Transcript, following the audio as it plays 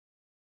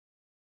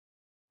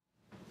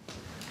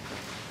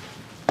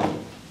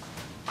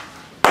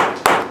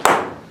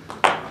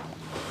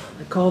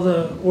Call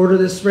the order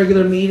this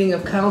regular meeting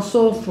of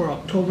council for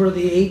October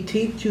the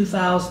 18th,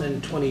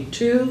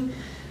 2022,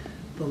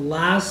 the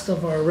last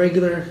of our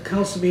regular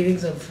council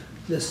meetings of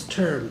this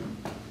term.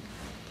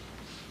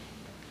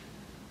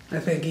 I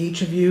thank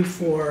each of you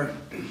for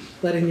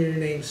letting your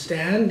name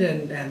stand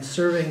and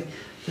serving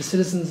the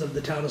citizens of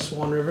the town of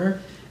Swan River,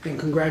 and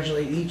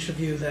congratulate each of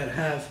you that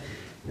have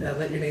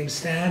let your name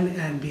stand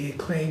and be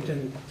acclaimed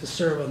and to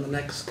serve on the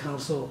next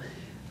council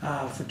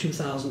for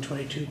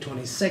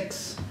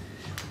 2022-26.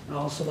 I'd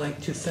also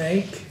like to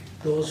thank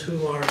those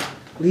who are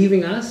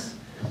leaving us.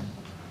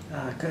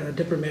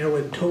 Deputy Mayor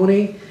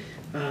Wintoniw,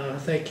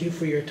 thank you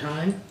for your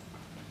time.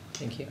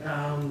 Thank you.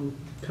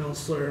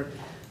 Councillor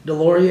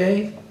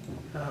Delaurier,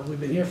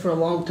 we've been here for a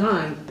long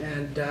time,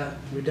 and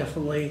we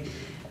definitely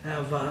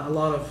have a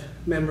lot of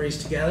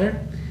memories together,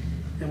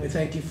 and we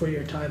thank you for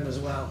your time as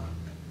well.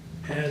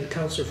 And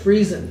Councillor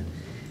Friesen,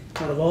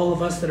 out of all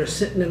of us that are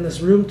sitting in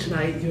this room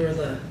tonight, you're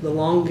the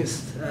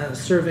longest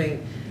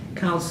serving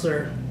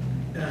councillor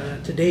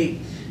to date.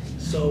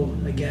 So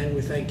again,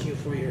 we thank you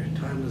for your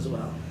time as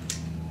well.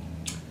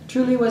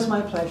 Truly was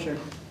my pleasure.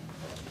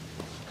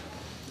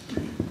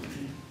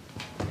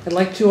 I'd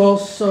like to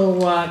also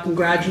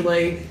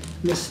congratulate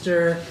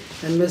Mr.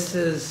 and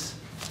Mrs.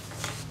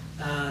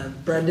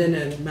 Brendan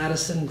and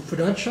Madison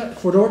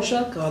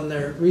Fedorchuk on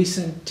their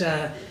recent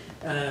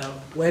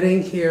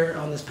wedding here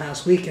on this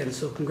past weekend.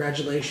 So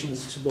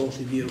congratulations to both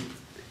of you.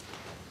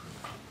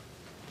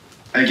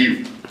 Thank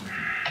you.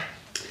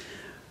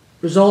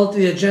 Result of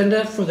the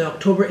agenda for the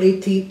October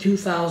 18th,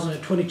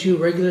 2022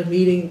 regular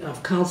meeting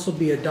of council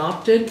be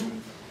adopted.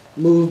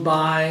 Moved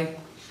by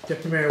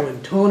Deputy Mayor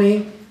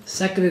Wintoniw,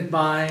 seconded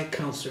by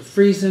Councillor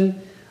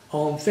Friesen.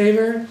 All in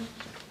favor?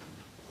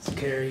 It's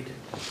carried.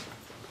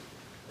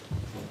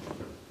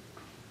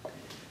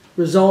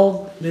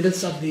 Resolved,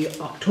 minutes of the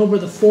October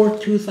the 4th,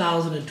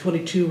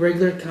 2022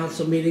 regular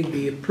council meeting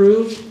be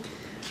approved.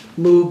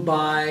 Moved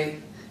by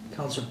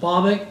Councillor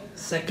Bobick,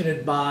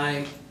 seconded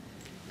by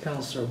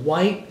Councillor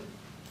Whyte.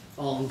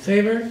 All in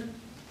favor?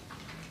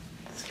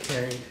 It's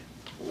carried.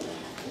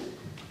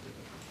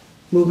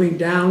 Moving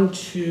down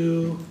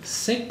to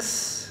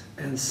 6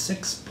 and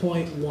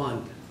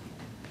 6.1.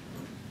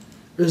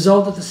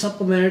 Result of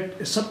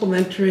the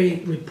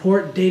supplementary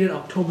report dated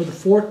October the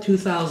 4th,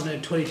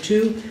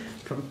 2022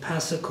 from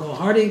Pasco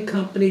Harding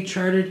Company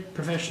Chartered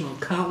Professional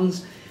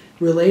Accountants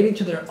relating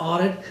to their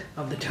audit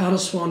of the Town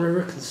of Swan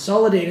River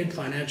consolidated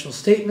financial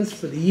statements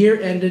for the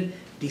year ended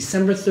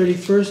December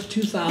 31st,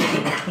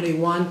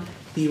 2021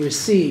 be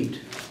received.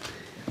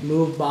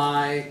 Moved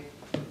by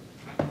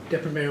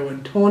Deputy Mayor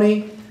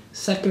Wintoniw,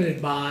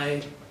 seconded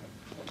by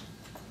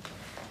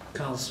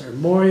Councillor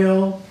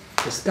Moriaux.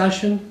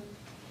 Discussion?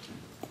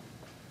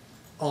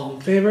 All in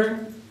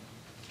favor?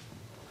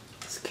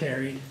 It's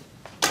carried.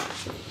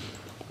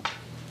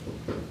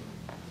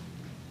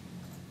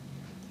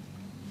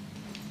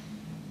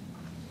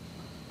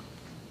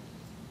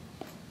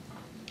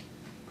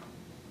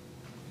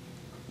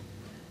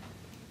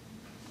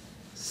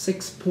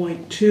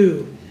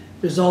 (6.2)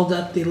 Resolved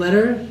that the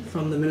letter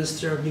from the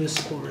Minister of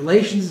Municipal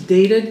Relations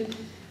dated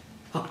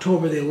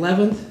October the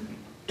 11th,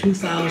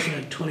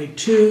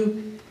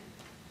 2022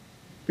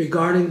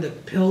 regarding the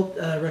PILT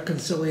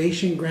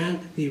reconciliation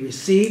grant be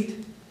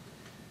received.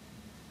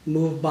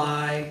 Moved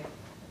by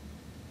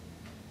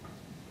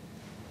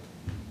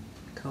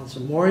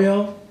Councillor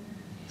Moriaux,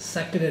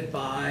 seconded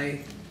by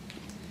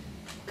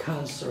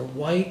Councillor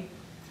Whyte.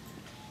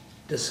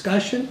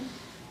 Discussion?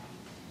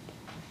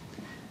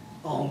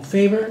 All in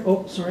favor?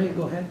 Oh, sorry,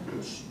 go ahead.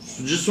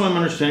 So just so I'm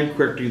understanding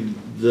correctly,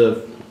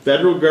 the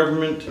federal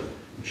government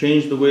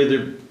changed the way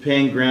they're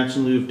paying grants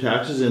in lieu of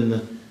taxes, and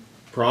the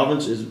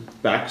province is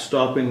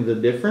backstopping the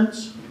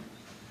difference?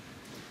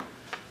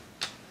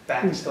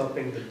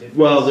 Backstopping the difference?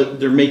 Well,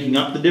 they're making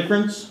up the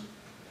difference?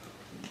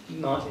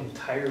 Not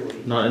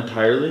entirely. Not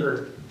entirely?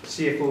 Or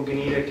CFO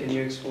Gnida, can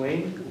you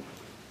explain?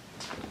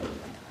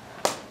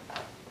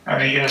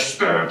 Yes,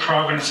 the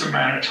province of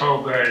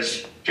Manitoba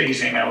is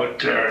phasing out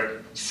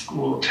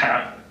school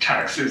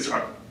taxes,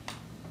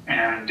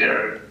 and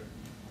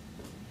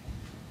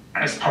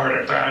as part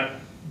of that,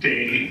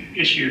 they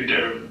issued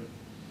a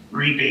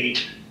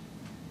rebate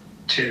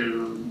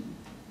to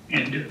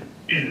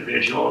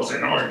individuals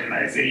and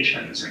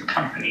organizations and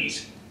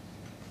companies,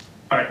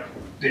 but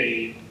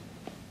they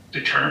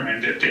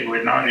determined that they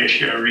would not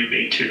issue a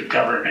rebate to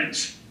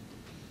governments.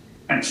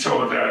 And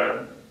so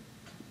the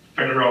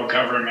federal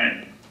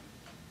government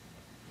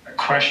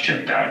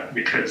questioned that,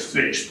 because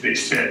they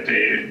said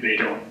they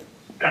don't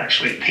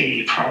actually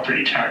pay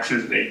property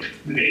taxes, they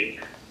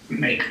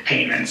make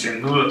payments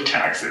in lieu of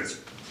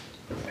taxes.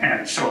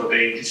 And so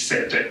they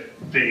said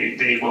that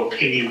they will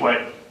pay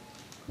what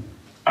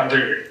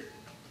other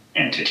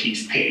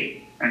entities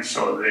pay. And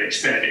so they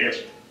said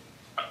if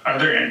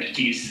other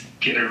entities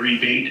get a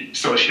rebate,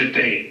 so should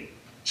they.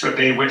 So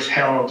they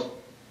withheld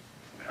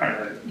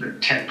the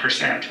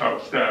 10%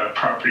 of the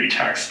property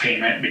tax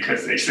payment,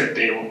 because they said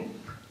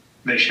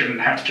they shouldn't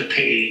have to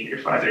pay,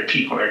 if other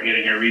people are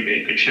getting a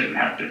rebate, they shouldn't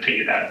have to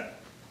pay that.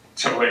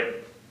 So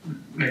it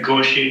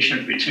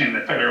negotiations between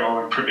the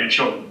federal and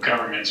provincial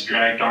governments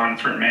dragged on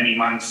for many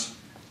months.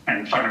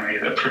 And finally,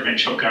 the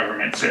provincial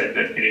government said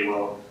that they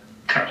will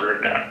cover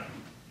that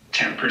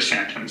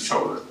 10%. And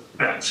so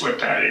that's what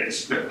that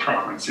is. The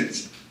province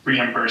is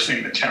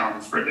reimbursing the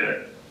town for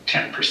the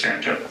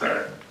 10% of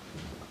the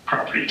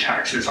property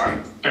taxes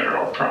on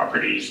federal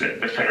properties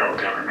that the federal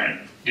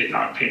government did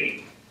not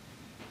pay.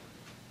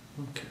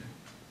 Okay.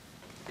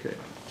 Okay.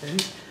 Okay.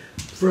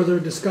 Further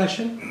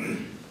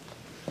discussion?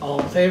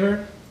 All in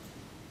favor?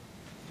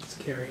 It's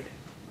carried.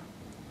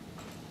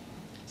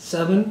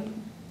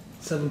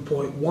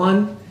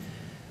 7.1.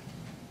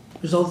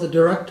 Result the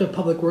Director of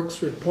Public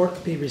Works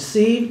report be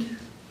received.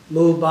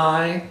 Moved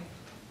by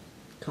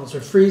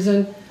Councillor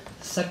Friesen,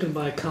 second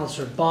by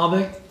Councillor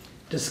Bobick.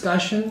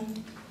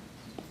 Discussion?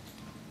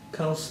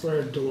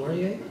 Councillor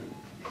Delaurier?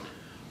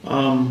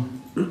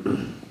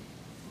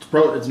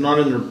 It's not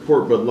in the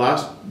report, but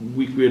last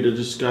week we had a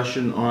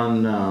discussion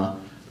on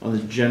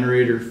the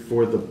generator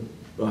for the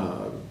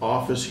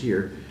office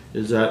here.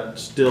 Is that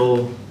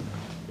still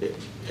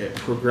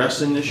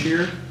progressing this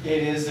year?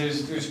 It is,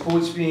 there's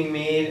quotes being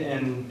made,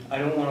 and I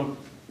don't want to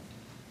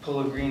pull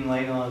a green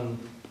light on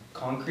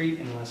concrete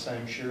unless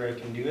I'm sure I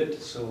can do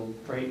it. So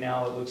right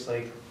now it looks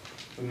like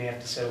we may have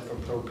to settle for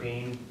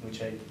propane,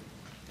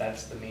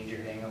 that's the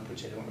major hang up,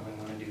 which I don't really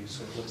want to do.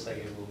 So it looks like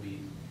it will be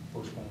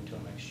postponed until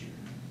next year.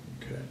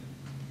 Okay.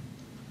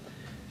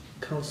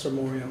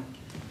 Councillor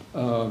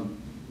Moriaux?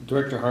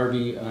 Director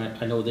Harvey,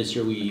 I know this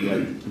year we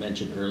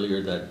mentioned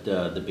earlier that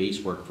the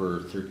base work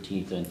for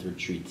 13th and 3rd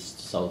Street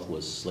South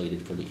was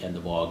slated for the end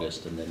of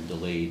August and then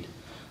delayed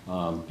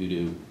due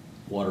to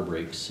water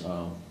breaks.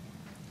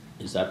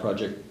 Is that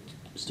project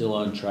still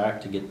on track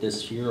to get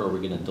this year, or are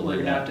we going to delay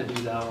We're that? gonna have to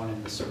do that one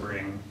in the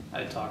spring.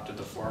 I talked to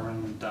the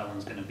foreman, that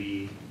one's gonna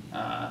be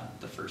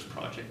the first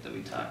project that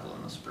we tackle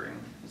in the spring,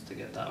 is to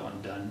get that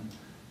one done.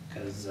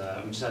 Cause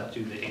we just have to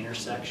do the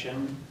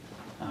intersection,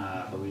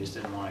 but we just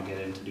didn't wanna get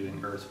into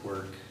doing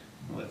earthwork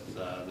with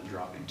the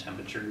dropping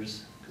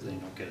temperatures, cause then you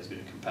don't get as good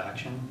a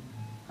compaction.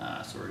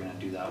 So we're gonna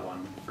do that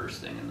one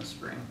first thing in the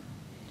spring.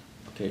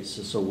 Okay,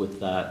 so with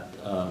that,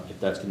 if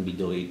that's going to be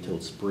delayed till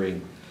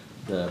spring,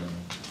 the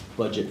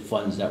budget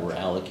funds that were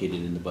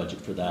allocated in the budget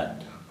for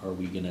that, are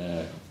we going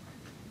to?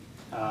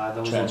 Those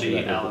will Transfer be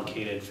that over.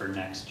 allocated for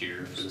next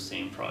year for the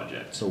same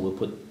project. So we'll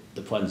put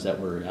the funds that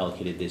were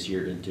allocated this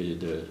year into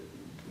the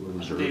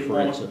reserve They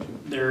for it?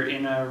 won't, they're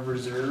in a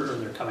reserve, or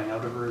they're coming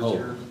out of a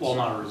reserve, well,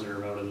 not a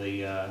reserve, out of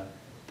the,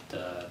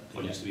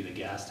 what used to be the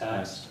gas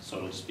tax, so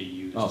it'll just be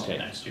used Okay.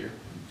 next year.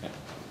 Okay.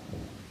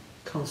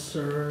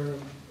 Councillor,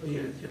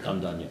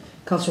 I'm done yet.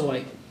 Councillor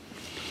Whyte?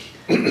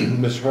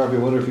 Mr. Harvey, I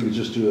wonder if you could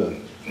just do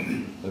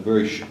a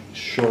very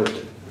short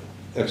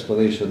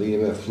explanation of the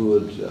EMF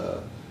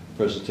fluid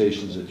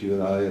presentations that you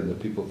and I and the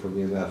people from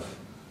EMF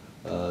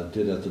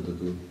did at the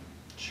lagoon.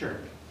 Sure.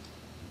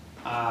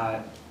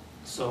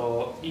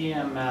 So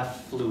EMF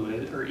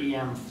fluid, or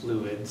EM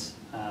fluids,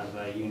 have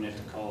a unit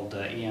called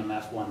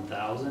EMF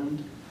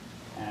 1000,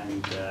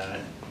 and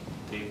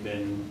they've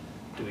been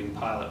doing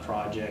pilot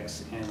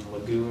projects in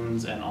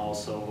lagoons and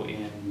also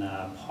in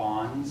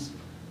ponds.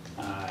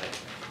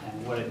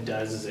 And what it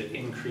does is it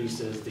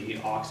increases the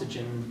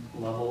oxygen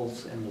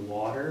levels in the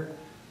water.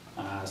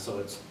 So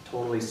it's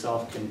totally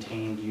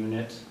self-contained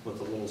unit with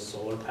a little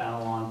solar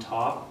panel on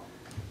top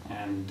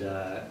and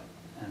an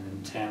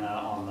antenna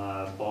on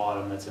the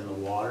bottom that's in the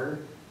water,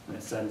 and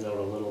it sends out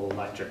a little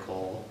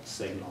electrical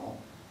signal.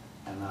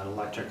 And that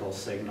electrical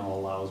signal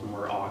allows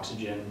more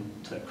oxygen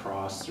to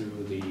cross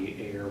through the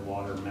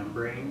air-water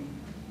membrane,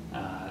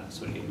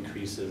 so it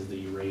increases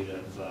the rate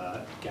of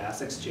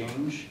gas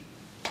exchange.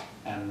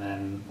 And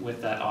then with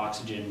that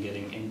oxygen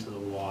getting into the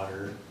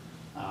water,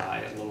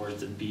 it lowers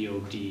the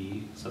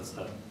BOD, so it's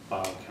the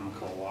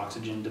biochemical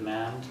oxygen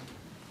demand,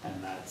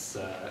 and that's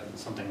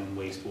something in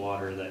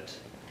wastewater that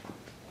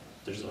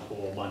there's a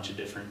whole bunch of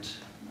different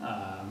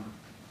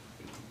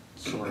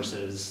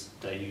sources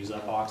that use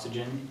up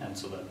oxygen, and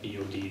so that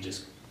BOD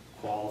just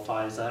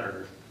qualifies that,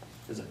 or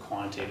is a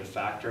quantitative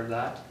factor of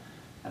that.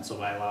 And so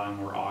by allowing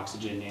more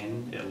oxygen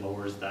in, it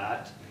lowers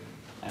that.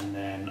 And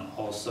then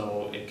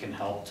also it can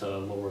help to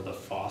lower the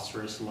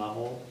phosphorus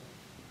level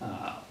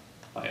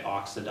by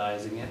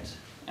oxidizing it.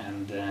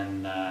 And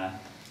then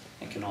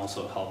it can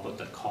also help with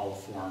the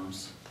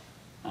coliforms,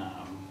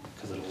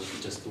 because it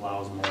just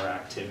allows more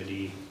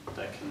activity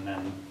that can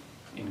then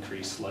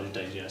increase sludge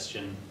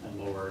digestion and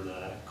lower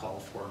the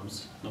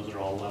coliforms. Those are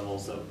all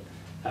levels that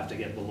have to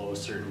get below a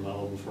certain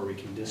level before we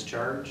can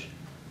discharge.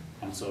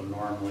 And so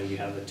normally we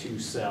have the 2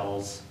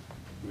 cells,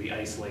 we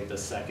isolate the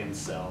second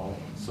cell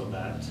so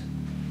that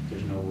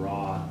there's no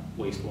raw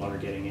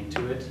wastewater getting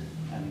into it,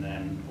 and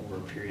then over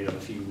a period of a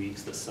few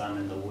weeks the sun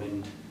and the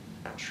wind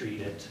treat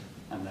it,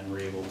 and then we're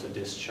able to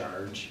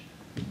discharge.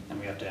 And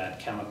we have to add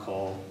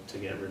chemical to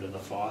get rid of the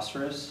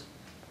phosphorus.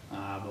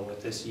 But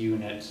with this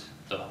unit,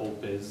 the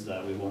hope is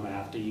that we won't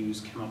have to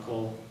use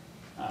chemical.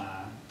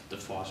 The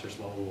phosphorus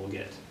level will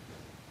get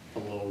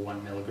below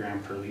 1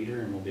 milligram per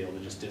liter, and we'll be able to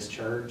just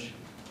discharge.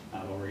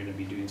 But we're gonna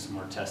be doing some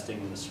more testing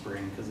in the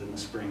spring, because in the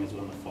spring is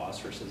when the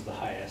phosphorus is the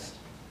highest.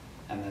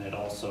 And then it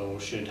also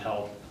should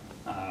help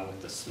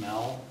with the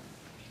smell,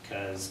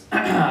 because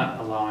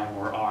allowing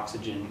more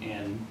oxygen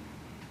in,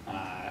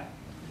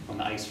 when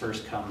the ice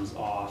first comes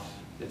off,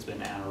 it's been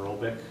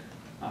anaerobic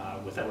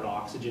without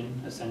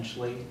oxygen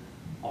essentially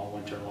all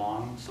winter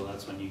long, so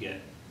that's when you get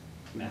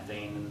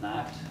methane in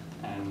that.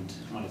 And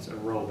when it's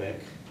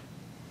aerobic,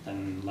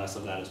 then less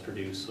of that is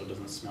produced, so it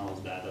doesn't smell as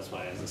bad. That's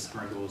why as the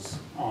summer goes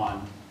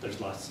on,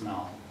 there's less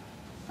smell.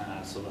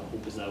 So the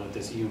hope is that with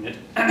this unit,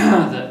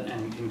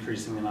 and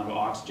increasing the amount of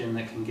oxygen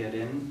that can get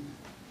in,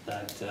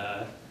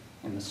 that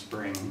in the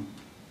spring,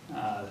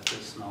 the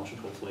smell should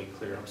hopefully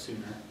clear up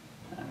sooner.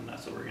 And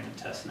that's what we're gonna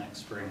test next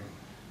spring.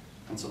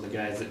 And so the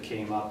guys that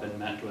came up and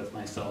met with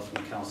myself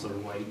and Councillor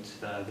Whyte,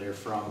 they're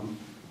from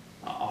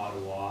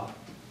Ottawa,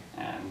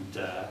 and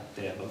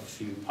they have a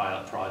few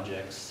pilot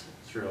projects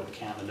throughout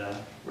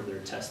Canada where they're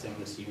testing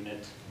this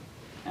unit.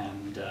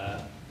 And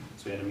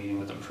so we had a meeting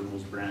with the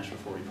approvals branch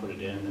before we put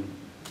it in, and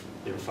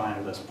they were fine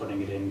with us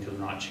putting it in because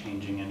we're not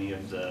changing any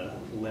of the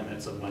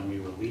limits of when we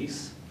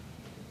release.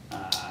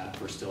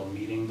 We're still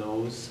meeting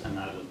those, and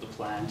that was the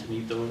plan, to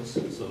meet those,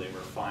 so they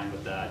were fine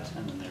with that,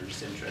 and then they were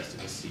just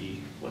interested to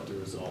see what the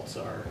results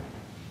are.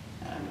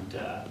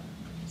 And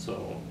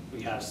so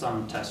we have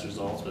some test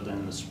results, but then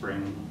in the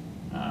spring,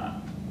 I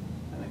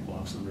think we'll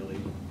have some really,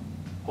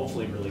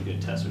 hopefully really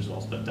good test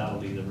results, but that'll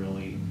be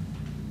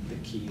the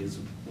key is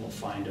we'll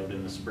find out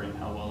in the spring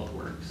how well it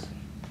works.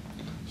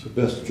 So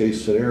best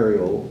case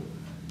scenario,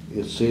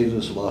 it saves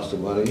us lots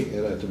of money,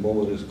 and at the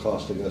moment it's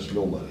costing us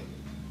no money.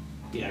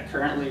 Yeah,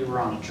 currently we're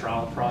on a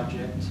trial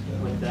project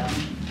with them,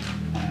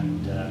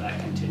 and that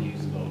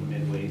continues about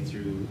midway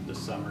through the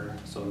summer.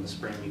 So in the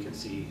spring you can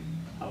see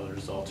how the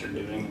results are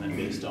doing, and then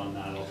based on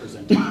that I'll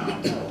present to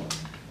council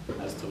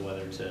as to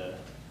whether to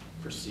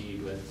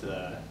proceed with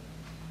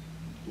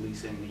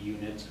leasing the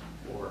unit,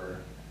 or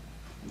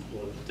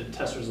the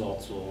test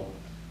results will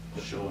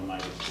show in my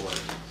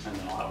report, and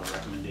then I'll have a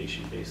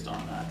recommendation based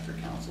on that for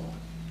council.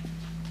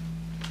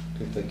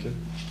 Okay, thank you.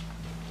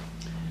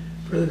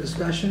 Further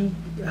discussion,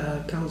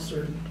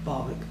 Councillor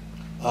Bobick.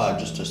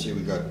 Just to say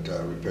we got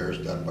repairs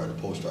done by the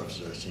post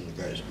office. I've seen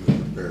the guys do a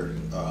repair,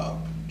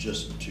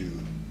 just to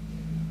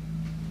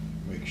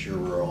make sure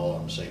we're all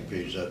on the same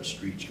page. That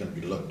street's gonna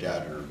be looked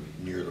at or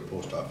near the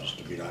post office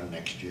to be done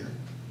next year.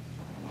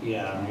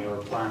 Yeah, and we were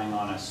planning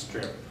on a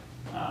strip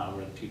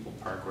where the people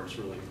park, where it's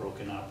really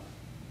broken up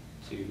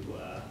to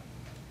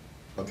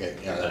Okay,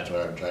 yeah, that's what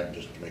I'm trying,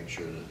 just to make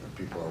sure that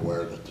people are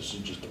aware that this is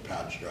just a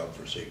patch job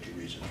for safety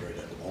reasons right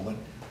at the moment,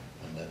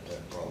 and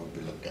that probably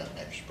be looked at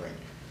next spring.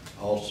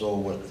 Also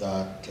with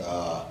that,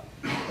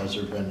 has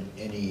there been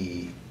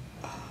any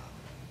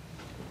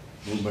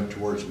movement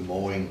towards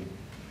mowing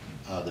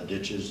the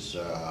ditches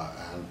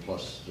and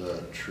plus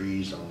the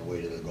trees on the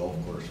way to the golf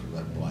course for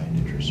that blind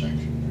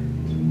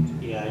intersection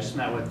there? Yeah, I just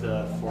met with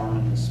the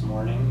foreman this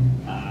morning,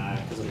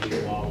 because it'll be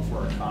a while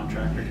before a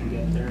contractor can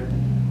get there.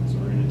 So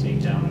we're gonna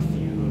take down a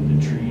few of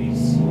the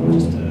trees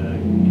just to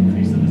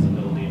increase the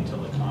visibility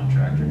until the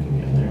contractor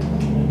can get there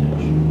in the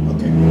ditch.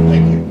 Okay,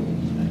 thank you.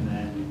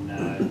 And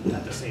then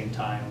at the same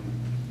time,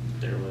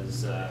 there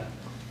was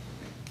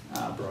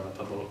brought up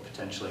about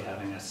potentially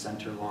having a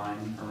center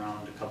line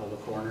around a couple of the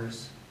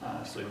corners.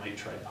 So we might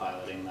try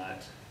piloting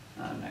that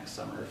next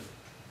summer if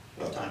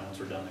the time once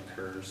we're done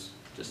the curves,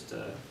 just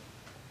to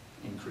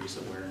increase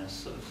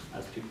awareness of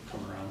as people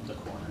come around the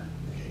corner.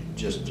 Okay,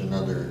 just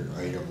another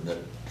item that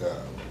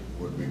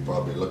would be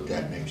probably looked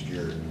at next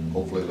year,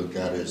 hopefully looked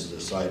at, is the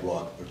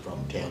sidewalk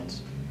from 10th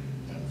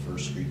and 1st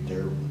Street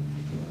there,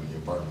 the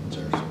apartments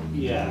there. So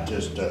yeah.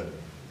 Just to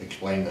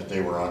explain that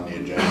they were on the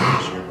agenda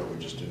this year, but we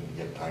just didn't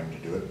get time to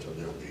do it, so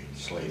they'll be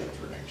slated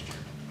for next year.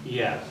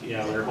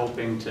 Yeah, we're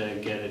hoping to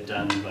get it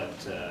done, but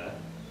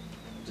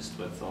just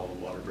with all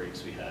the water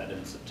breaks we had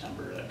in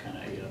September, that kind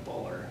of ate up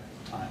all our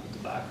time with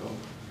the backhoe.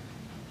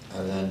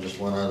 And then just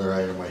one other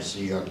item I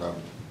see on the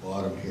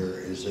bottom here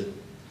is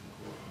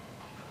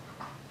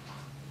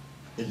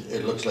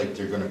it looks like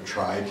they're gonna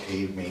try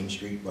pave Main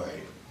Street by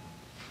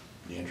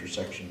the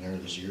intersection there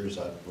this year. Is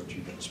that what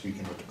you've been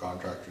speaking with the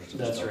contractors?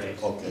 That's stuff?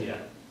 right. Okay.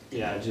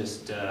 Yeah,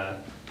 just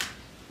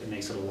it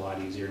makes it a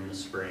lot easier in the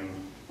spring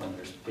when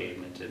there's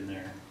pavement in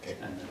there. Okay.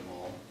 And then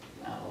we'll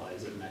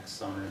analyze it next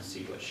summer and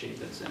see what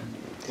shape it's in.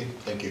 Okay,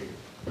 thank you.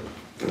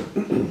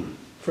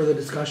 Further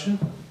discussion?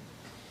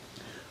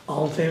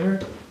 All in favor?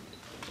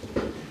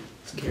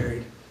 It's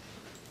carried.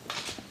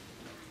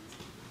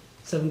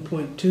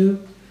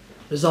 7.2,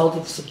 result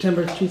of the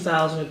September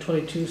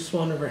 2022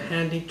 Swan River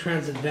Handy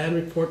Transit Van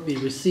Report be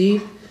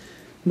received.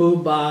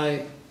 Moved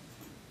by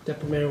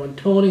Deputy Mayor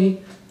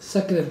Wintoniw,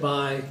 seconded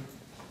by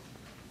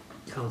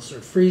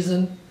Councillor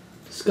Friesen.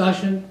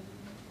 Discussion?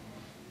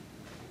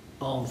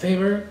 All in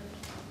favor?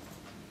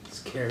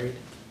 It's carried.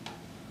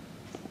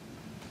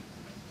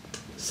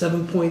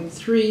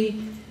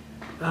 7.3,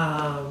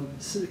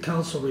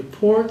 council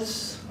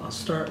reports. I'll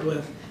start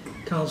with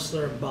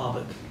Councillor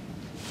Bobick.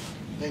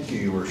 Thank you,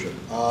 Your Worship.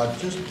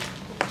 Just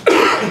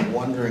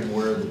wondering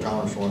where the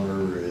town of Swan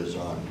River is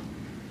on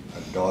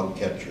a dog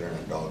catcher and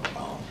a dog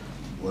pound.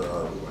 Where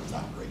are we with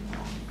that right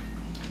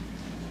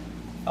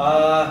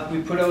now?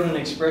 We put out an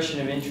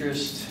expression of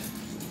interest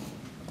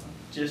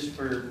just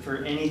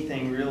for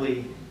anything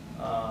really.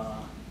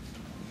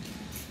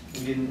 We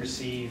didn't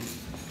receive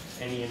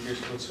any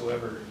interest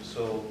whatsoever.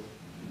 So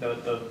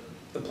the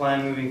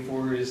plan moving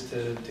forward is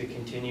to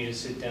continue to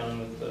sit down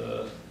with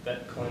the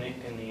vet clinic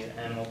and the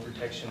Animal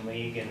Protection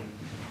League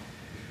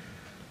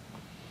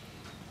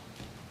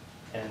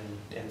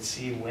and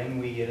see when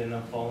we get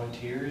enough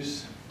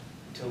volunteers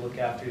to look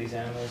after these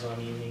animals on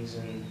evenings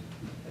and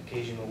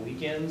occasional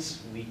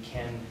weekends. We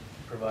can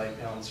provide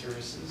pound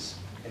services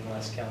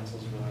unless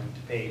council's willing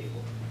to pay for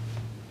it.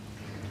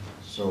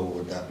 So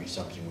would that be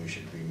something we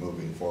should be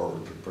moving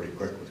forward pretty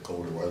quick with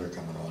colder weather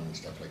coming on and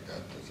stuff like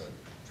that? Should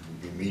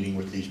we be meeting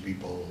with these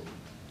people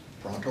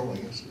pronto, I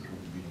guess,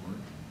 would be the word?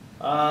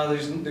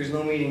 There's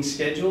no meeting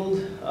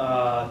scheduled.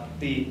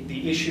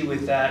 The issue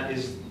with that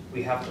is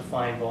we have to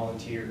find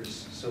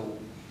volunteers. So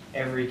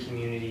every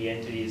community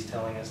entity is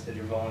telling us that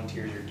their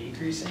volunteers are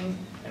decreasing,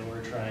 and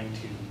we're trying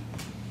to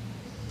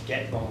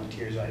get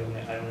volunteers. I don't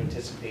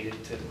anticipate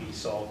it to be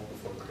solved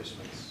before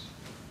Christmas.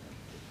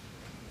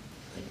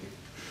 Thank you.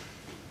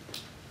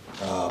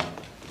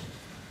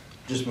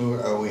 Just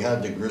move. We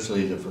had the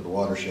grizzly for the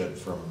watershed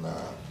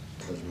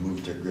has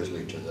moved the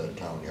grizzly to the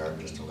town yard,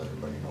 just to let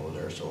everybody know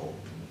there. So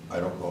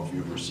I don't know if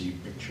you've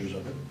received pictures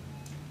of it.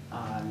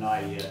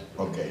 Not yet.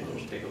 Okay,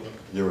 Take a look.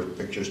 there were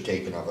pictures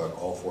taken of it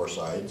all four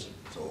sides,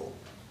 so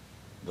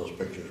those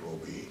pictures will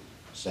be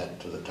sent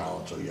to the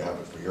town, so you have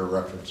it for your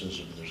references.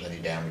 If there's any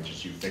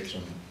damages, you fix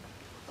them.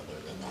 Other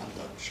than that,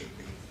 that should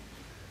be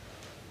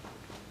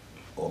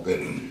all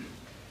good.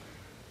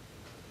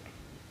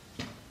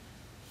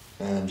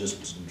 And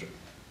just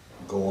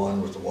go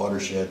on with the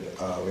watershed.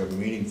 We have a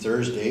meeting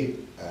Thursday,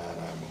 and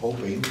I'm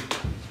hoping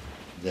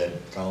that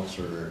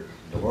Councillor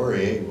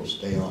Delaurier will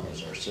stay on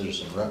as our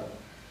citizen rep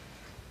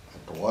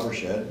at the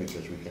watershed,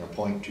 because we can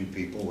appoint two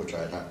people, which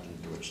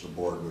the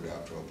board would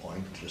have to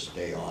appoint to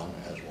stay on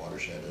as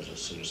watershed as a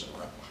citizen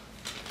rep.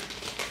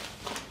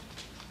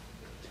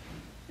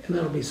 And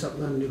that'll be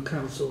something the new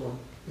council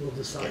will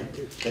decide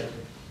to. Okay.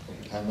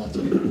 And that's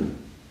it.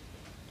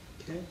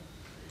 Okay.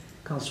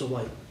 Councillor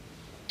Whyte.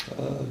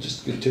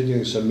 Just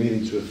continuing some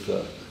meetings with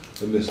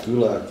Ms.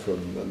 Gulak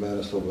from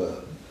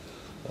Manitoba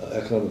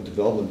Economic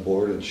Development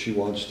Board, and she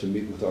wants to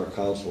meet with our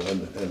council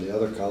and the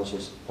other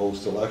councils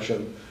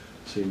post-election,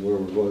 seeing where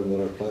we're going, what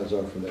our plans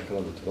are from an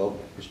economic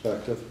development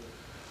perspective.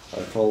 I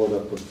followed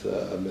up with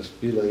Ms.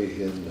 Bile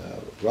in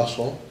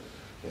Russell,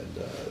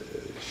 and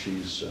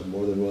she's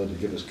more than willing to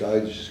give us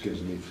guidance. She's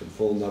given me some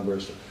phone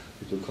numbers,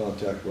 people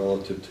contact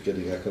relative to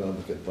getting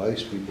economic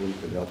advice, people who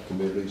can help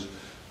communities,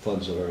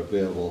 funds that are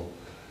available,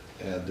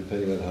 and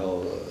depending on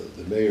how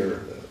the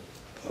mayor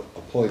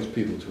appoints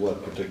people to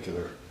what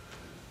particular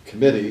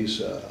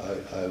committees,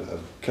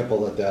 I've kept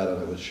all that data,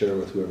 and I would share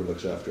with whoever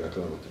looks after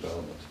economic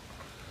development.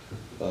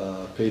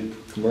 Paid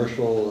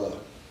commercial,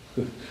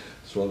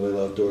 Swan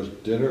River Outdoors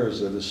dinner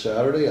is this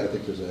Saturday. I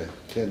think there's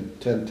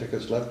 10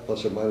 tickets left,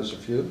 plus or minus a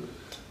few.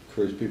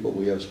 Encourage people.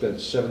 We have spent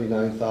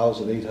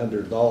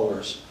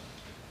 $79,800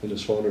 in the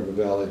Swan River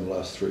Valley in the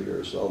last 3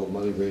 years. All the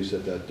money raised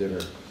at that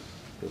dinner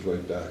goes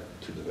right back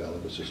to the valley,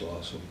 which is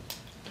awesome.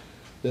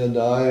 Then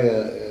I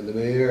and the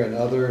mayor and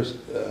others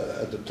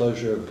had the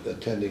pleasure of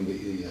attending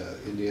the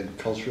Indian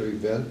culture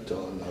event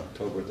on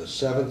October the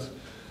 7th.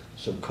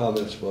 Some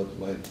comments about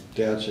my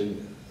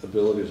dancing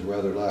abilities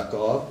rather lack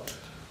of.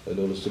 I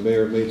noticed the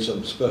mayor made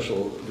some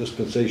special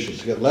dispensations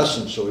to get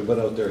lessons, so we went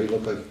out there. He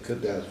looked like he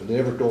could dance, but they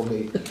never told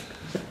me.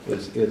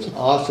 It's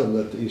awesome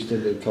that the East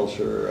Indian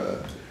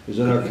culture is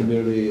in our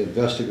community,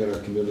 investing in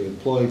our community,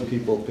 employing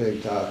people,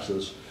 paying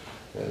taxes,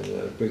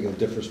 and bringing a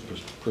different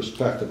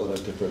perspective on a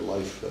different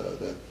life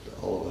that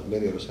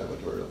many of us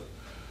haven't heard of.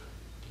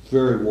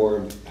 Very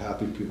warm,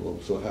 happy people.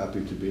 I'm so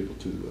happy to be able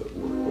to work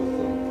with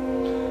them.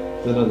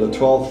 Then on the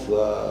 12th,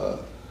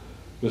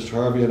 Mr.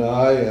 Harvey and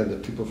I and the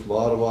people from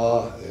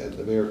Ottawa and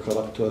the mayor caught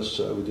up to us.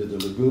 We did the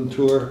lagoon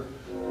tour.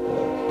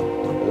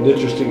 An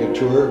interesting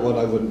tour, one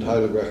I wouldn't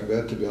highly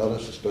recommend, to be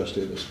honest,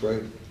 especially in the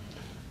spring.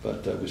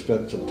 But we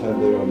spent some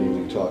time later on the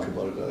evening talking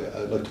about it.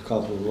 I'd like to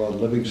compliment Ron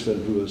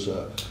Livingston, who was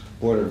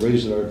born and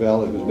raised in our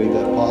valley, who's made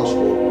that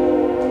possible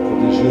for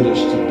these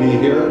units to be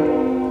here.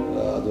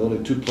 There are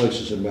only 2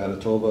 places in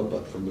Manitoba,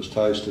 but from his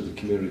ties to the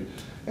community,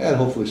 and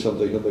hopefully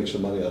someday he'll make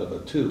some money out of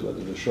it too, but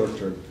in the short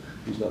term,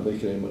 he's not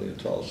making any money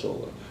at all,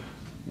 so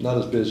not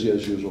as busy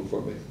as usual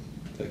for me.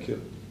 Thank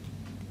you.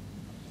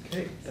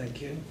 Okay, thank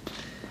you.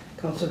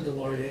 Councillor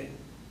Delaurier.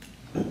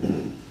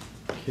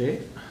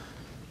 Okay.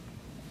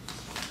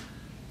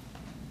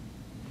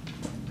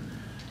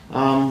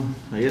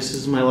 I guess this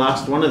is my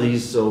last one of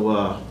these,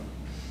 so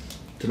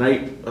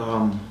tonight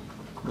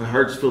my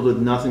heart's filled with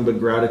nothing but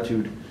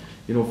gratitude.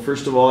 You know,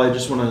 first of all, I have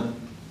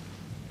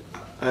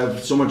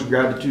so much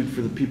gratitude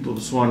for the people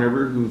of Swan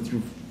River who,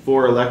 through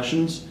 4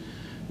 elections,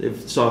 they've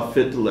saw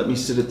fit to let me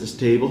sit at this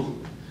table,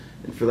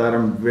 and for that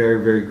I'm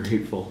very, very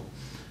grateful.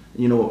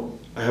 You know,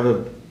 I have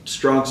a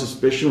strong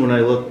suspicion when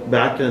I look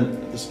back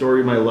on the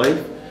story of my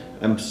life,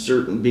 I'm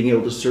certain being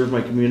able to serve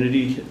my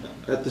community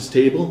at this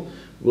table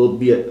will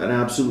be an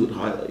absolute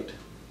highlight.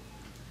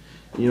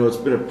 You know, it's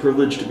been a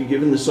privilege to be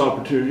given this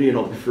opportunity, and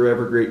I'll be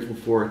forever grateful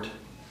for it.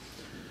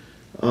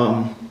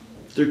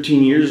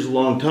 13 years is a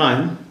long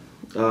time.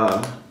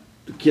 The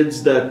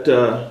kids that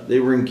they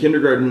were in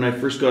kindergarten when I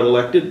first got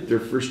elected, they're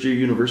first year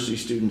university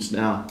students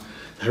now.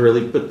 That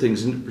really put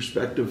things into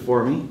perspective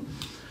for me.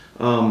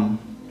 And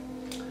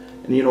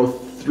you know,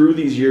 through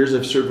these years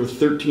I've served with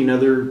 13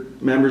 other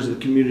members of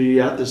the community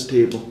at this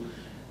table.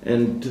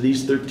 And to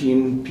these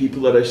 13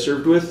 people that I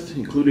served with,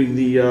 including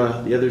the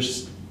other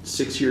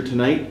 6 here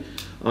tonight,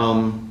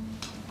 I'm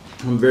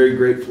very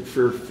grateful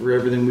for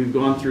everything we've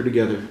gone through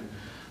together.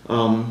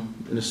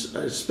 And a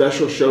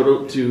special shout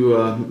out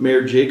to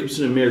Mayor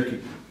Jacobson and Mayor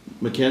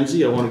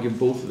McKenzie. I want to give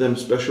both of them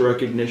special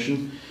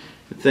recognition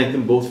and thank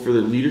them both for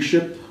their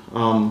leadership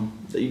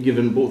that you've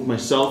given both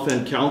myself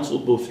and council,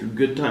 both through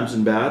good times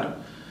and bad.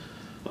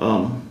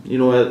 You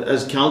know,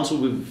 as council,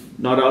 we've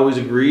not always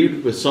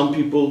agreed. With some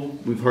people,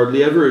 we've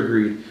hardly ever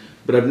agreed.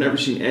 But I've never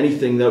seen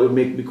anything that would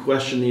make me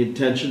question the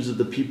intentions of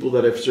the people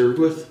that I've served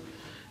with.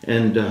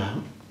 And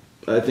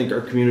I think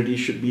our community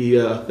should be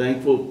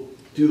thankful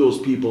to those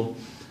people.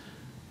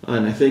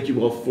 And I thank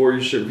you all for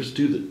your service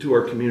to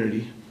our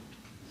community.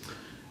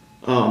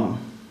 The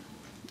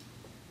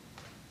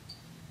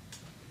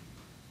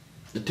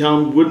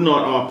town would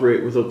not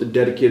operate without the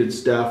dedicated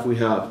staff we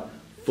have.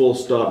 Full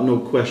stop, no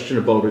question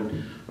about it.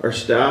 Our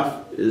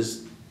staff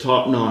is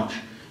top notch.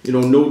 You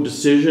know, no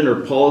decision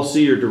or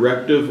policy or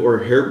directive or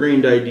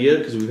harebrained idea,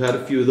 because we've had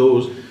a few of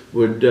those,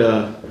 would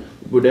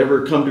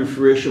ever come to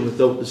fruition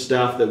without the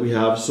staff that we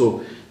have.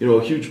 So, you know,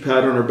 a huge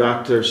pat on our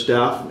back to our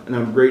staff, and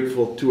I'm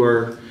grateful to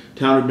our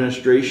town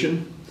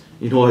administration.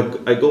 You know,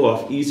 I go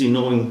off easy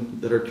knowing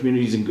that our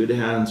community is in good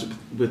hands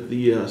with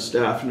the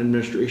staff and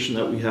administration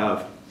that we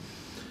have.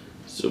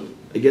 So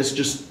I guess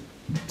just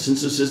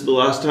since this is the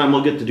last time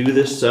I'll get to do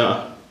this,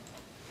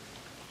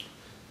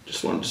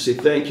 just wanted to say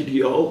thank you to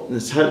you all. And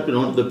this has been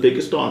one of the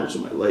biggest honors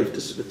of my life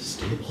to sit at this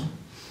table.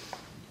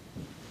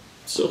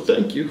 So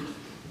thank you.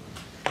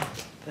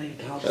 Thank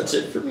you, Councillor. That's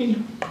it for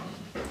me.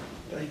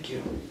 Thank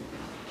you.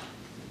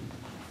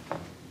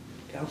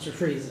 Councillor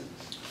Friesen.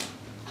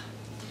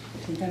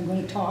 Think I'm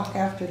going to talk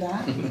after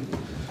that?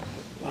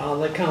 Well,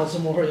 let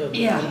Councillor Moriaux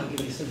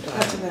give you some time.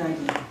 That's a good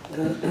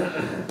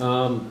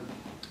idea.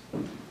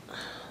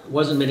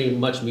 Wasn't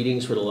much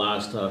meetings for the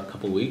last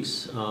couple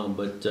weeks,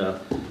 but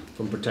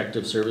from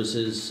Protective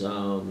Services,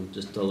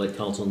 just to let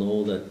council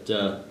know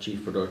that Chief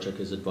Fedorchuk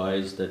has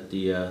advised that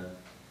the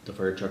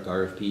fire truck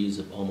RFPs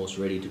are almost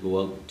ready to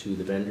go out to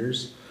the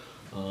vendors,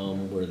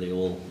 where they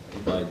will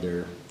provide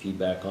their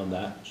feedback on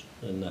that,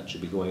 and that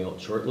should be going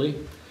out shortly.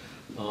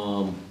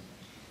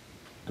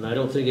 And I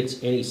don't think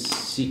it's any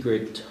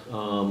secret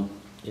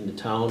in the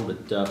town,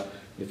 but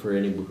if for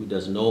anyone who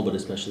doesn't know, but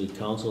especially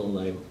council,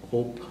 and I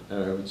hope,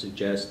 and I would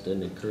suggest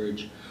and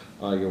encourage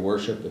your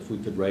worship, if we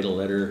could write a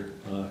letter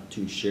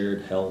to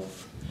Shared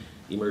Health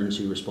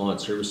Emergency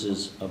Response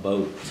Services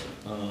about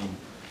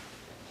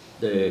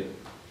the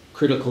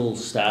critical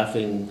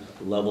staffing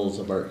levels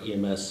of our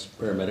EMS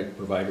paramedic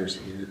providers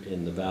here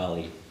in the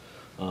valley.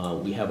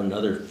 We have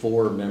another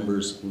 4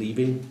 members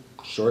leaving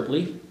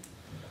shortly.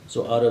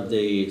 So out of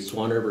the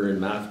Swan River and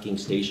Mafeking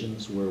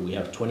stations, where we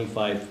have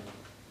 25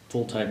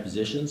 full-time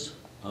positions,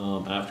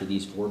 after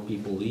these 4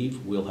 people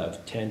leave, we'll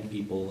have 10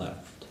 people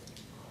left.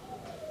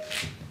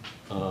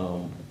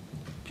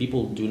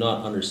 People do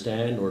not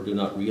understand or do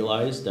not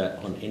realize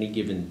that on any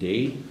given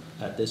day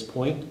at this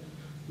point,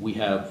 we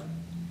have,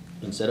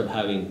 instead of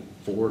having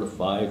 4 to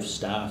 5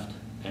 staffed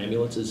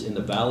ambulances in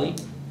the valley,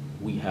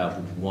 we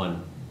have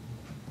 1.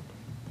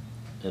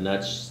 And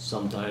that's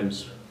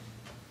sometimes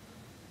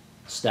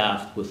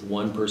staffed with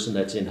 1 person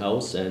that's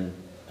in-house and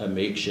a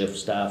makeshift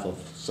staff of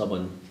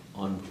someone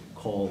on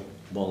call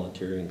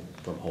volunteering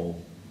from home.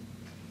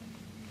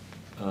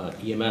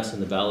 EMS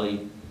in the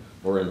valley,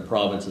 or in the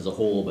province as a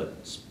whole,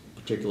 but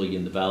particularly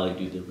in the valley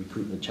due to the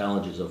recruitment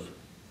challenges of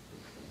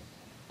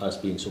us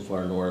being so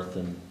far north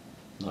and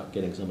not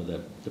getting some of the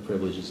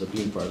privileges of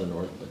being farther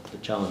north, but the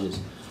challenges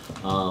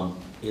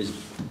is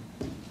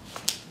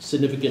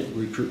significant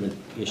recruitment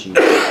issues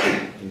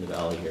in the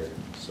valley here.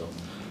 So,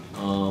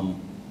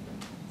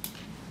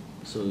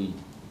 so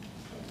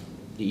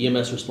the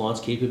EMS response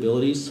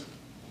capabilities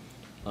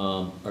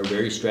are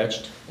very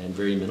stretched and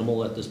very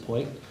minimal at this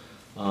point.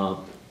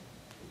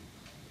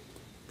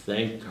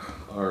 Thank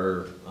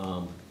our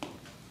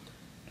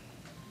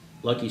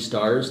lucky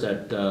stars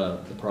that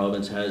the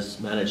province has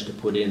managed to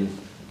put in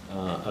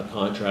a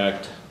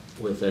contract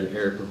with an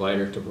air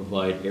provider to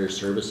provide air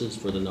services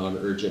for the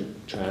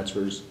non-urgent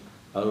transfers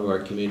out of our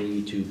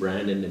community to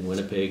Brandon and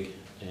Winnipeg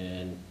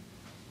and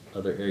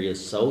other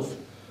areas south,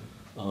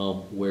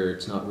 where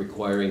it's not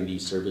requiring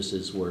these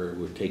services, where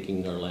we're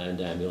taking our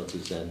land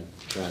ambulances and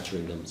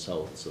transferring them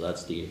south. So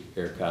that's the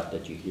aircraft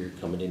that you hear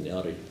coming in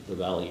out of the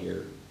valley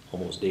here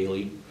almost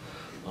daily.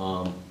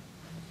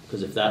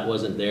 Because if that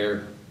wasn't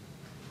there,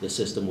 the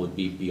system would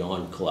be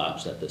beyond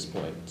collapse at this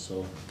point.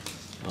 So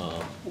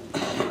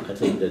I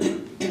think that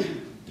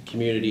the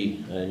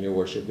community and your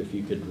worship, if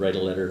you could write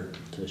a letter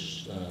to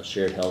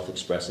Shared Health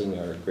expressing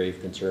our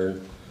grave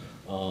concern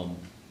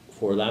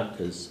for that,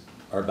 because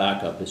our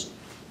backup is,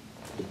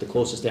 the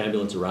closest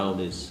ambulance around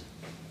is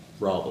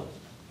Roblin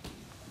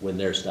when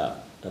they're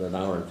stopped at an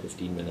hour and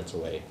 15 minutes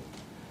away.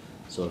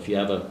 So if you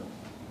have a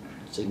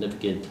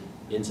significant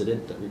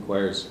incident that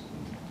requires,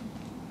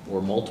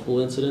 or multiple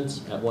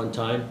incidents at one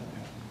time,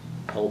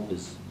 help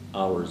is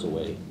hours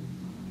away.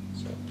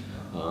 So,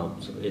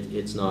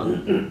 it's not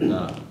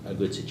a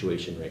good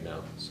situation right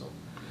now. So,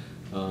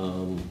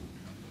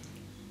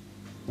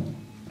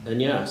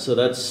 and yeah, so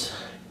that's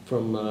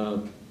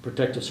from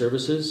Protective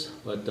Services.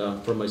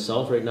 But for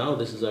myself right now,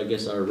 this is, I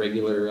guess, our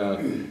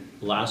regular,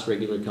 last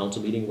regular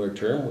council meeting of our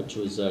term, which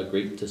was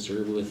great to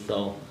serve with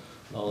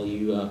all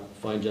you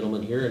fine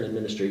gentlemen here in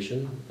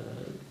administration.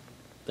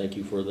 Thank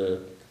you for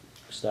the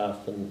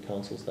staff and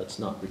councils that's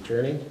not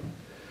returning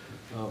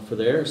for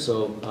there.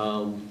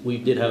 So we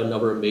did have a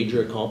number of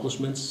major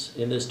accomplishments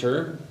in this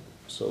term,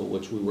 so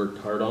which we worked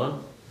hard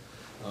on.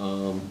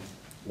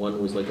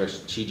 One was like our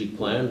strategic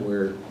plan,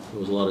 where there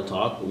was a lot of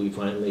talk, but we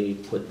finally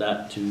put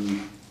that to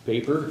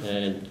paper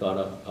and got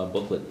a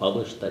booklet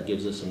published that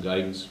gives us some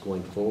guidance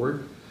going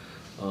forward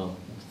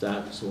with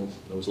that. So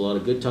there was a lot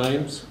of good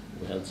times.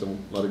 We had a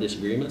lot of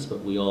disagreements,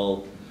 but we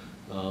all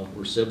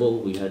were civil.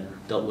 We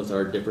had dealt with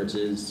our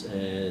differences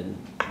and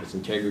with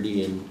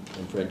integrity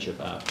and friendship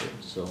after.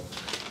 So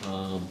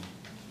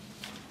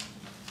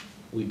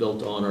we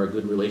built on our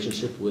good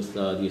relationship with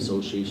the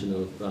Association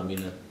of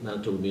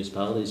Manitoba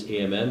Municipalities,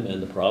 AMM,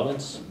 and the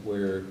province,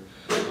 where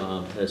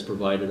has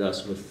provided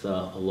us with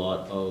a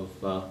lot of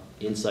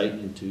insight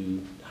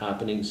into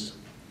happenings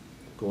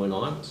going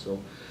on.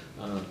 So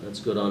that's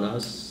good on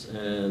us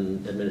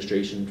and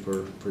administration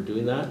for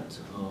doing that.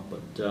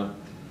 But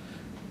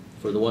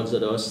for the ones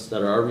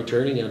that are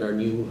returning and our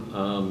new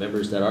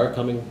members that are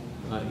coming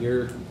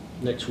here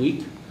next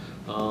week,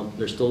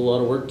 there's still a lot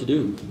of work to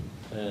do,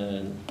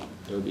 and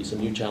there will be some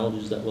new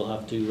challenges that we'll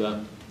have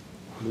to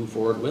move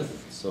forward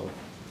with. So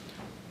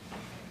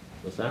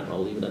with that,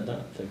 I'll leave it at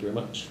that. Thank you very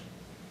much.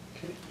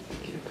 Okay,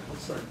 thank you,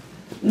 Councillor.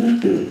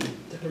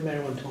 Deputy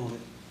Mayor Wintoniw.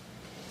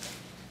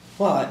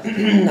 Well,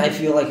 I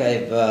feel like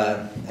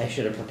I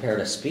should have prepared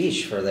a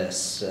speech for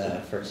this,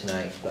 for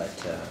tonight,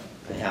 but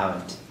I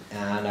haven't.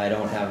 And I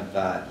don't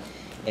have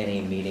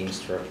any meetings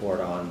to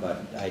report on,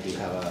 but I do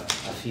have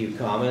a few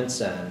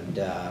comments, and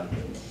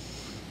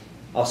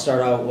I'll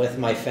start out with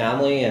my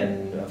family,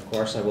 and of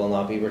course I will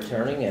not be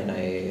returning, and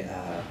I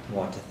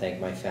want to thank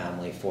my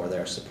family for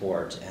their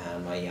support,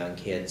 and my young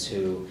kids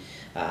who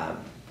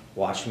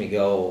watched me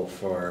go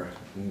for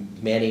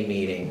many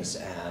meetings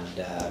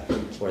and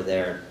were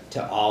there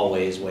to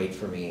always wait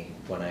for me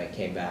when I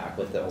came back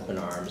with the open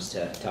arms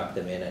to tuck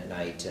them in at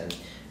night and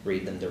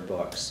read them their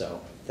books.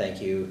 So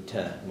thank you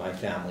to my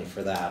family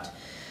for that.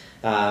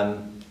 I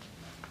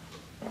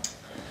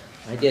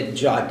did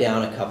jot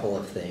down a couple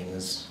of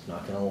things,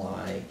 not gonna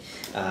lie.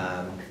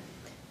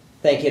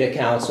 Thank you to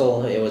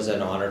council. It was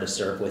an honor to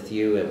serve with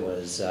you. It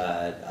was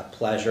a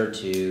pleasure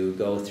to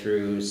go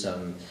through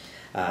some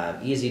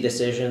easy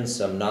decisions,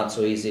 some not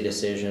so easy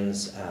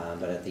decisions,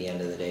 but at the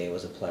end of the day, it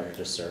was a pleasure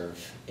to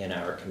serve in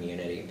our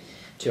community.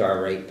 To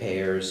our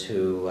ratepayers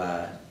who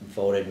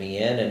voted me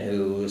in and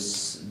who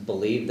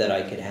believed that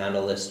I could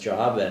handle this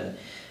job,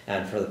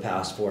 and for the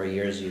past 4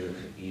 years, you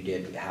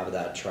did have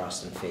that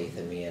trust and faith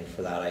in me, and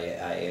for that,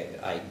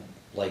 I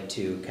like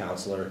to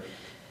Councillor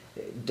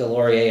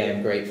Delaurier,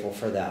 I'm grateful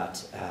for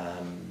that.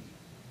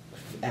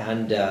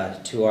 And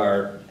to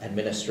our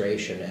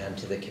administration and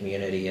to the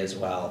community as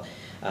well.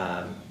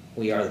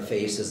 We are the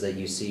faces that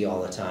you see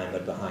all the time,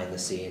 but behind the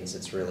scenes,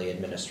 it's really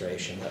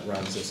administration that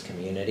runs this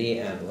community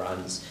and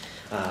runs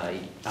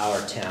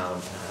our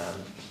town.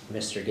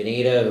 Mr.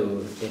 Gnida,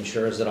 who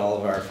ensures that all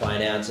of our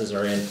finances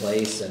are in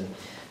place, and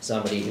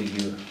somebody who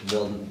you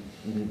will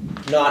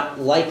not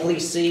likely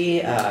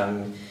see.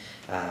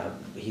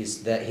 He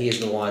is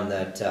the one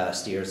that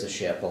steers the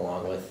ship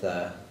along with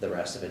the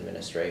rest of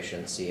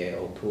administration.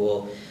 CAO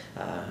Poole,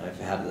 I've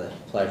had the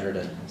pleasure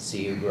to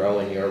see you grow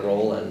in your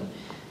role, and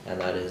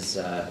that is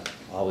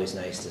always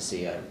nice to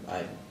see.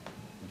 I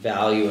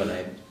value and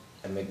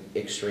I'm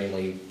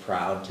extremely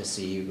proud to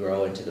see you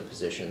grow into the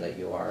position that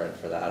you are, and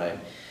for that I'm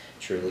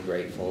truly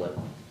grateful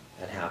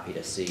and happy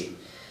to see.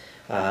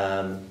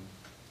 I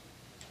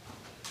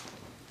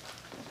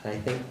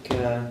think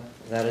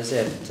that is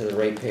it. To the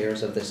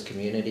ratepayers of this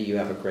community, you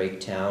have a great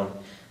town.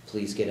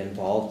 Please get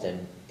involved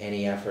in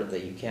any effort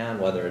that you can,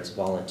 whether it's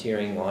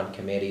volunteering on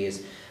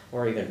committees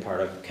or even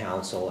part of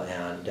council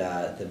and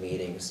the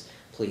meetings.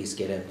 Please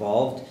get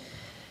involved.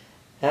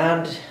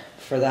 And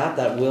for that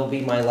will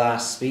be my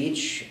last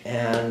speech.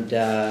 And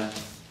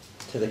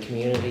to the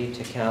community,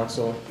 to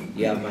council,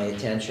 you have my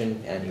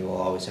attention and you will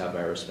always have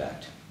my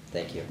respect.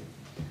 Thank you.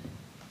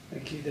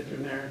 Thank you,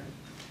 Deputy Mayor.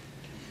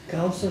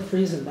 Councillor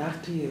Friesen,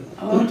 back to you.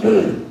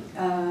 Okay,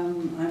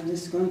 I'm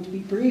just going to be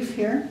brief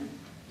here.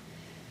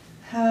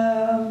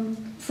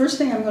 First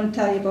thing I'm going to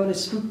tell you about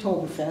is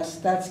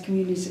Spooktoberfest. That's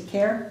Communities of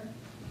Care.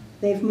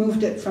 They've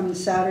moved it from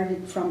Saturday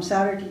to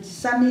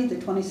Sunday, the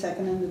 22nd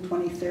and the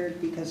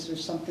 23rd, because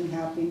there's something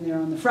happening there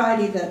on the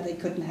Friday that they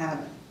couldn't have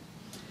it.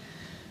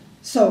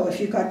 So if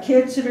you've got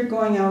kids that are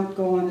going out,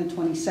 go on the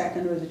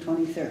 22nd or the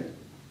 23rd.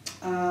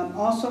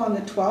 Also on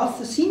the 12th,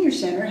 the Senior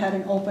Center had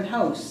an open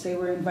house. They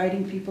were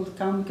inviting people to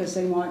come because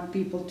they want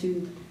people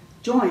to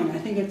join. I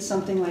think it's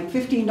something like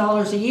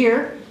 $15 a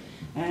year,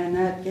 and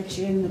that gets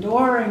you in the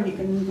door, and you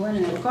can go in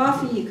and have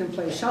coffee, you can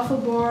play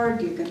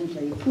shuffleboard, you can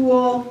play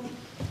pool.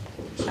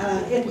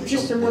 It's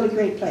just a really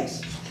great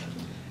place.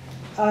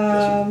 The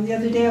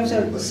other day I was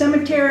out at the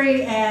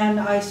cemetery and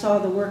I saw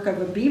the work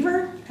of a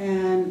beaver,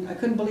 and I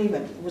couldn't believe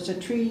it. It was a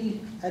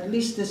tree at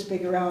least this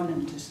big around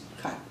and just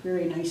cut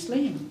very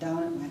nicely, and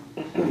down it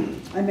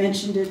went. I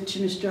mentioned it to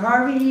Mr.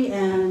 Harvey,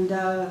 and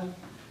the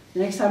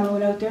next time I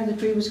went out there the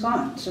tree was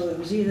gone. So it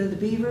was either the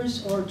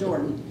beavers or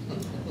Jordan.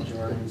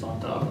 Jordan's on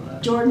top of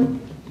that. Jordan,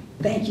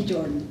 thank you,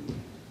 Jordan.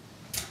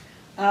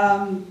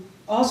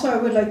 Also, I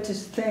would like to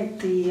thank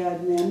the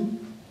admin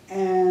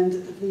and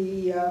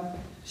the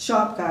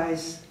shop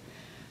guys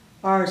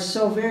are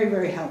so very,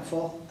 very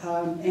helpful.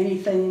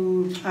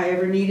 Anything I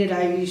ever needed,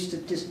 I used to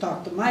just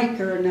talk to Mike,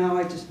 or now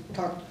I just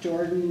talk to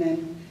Jordan,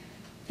 and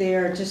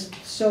they're just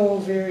so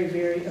very,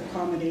 very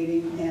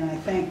accommodating, and I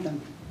thank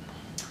them.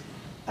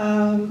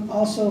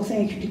 Also,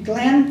 thank you to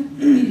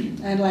Glenn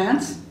and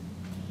Lance.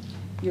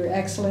 You're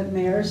excellent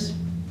mayors.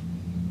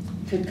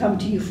 Could come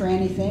to you for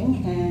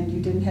anything, and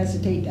you didn't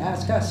hesitate to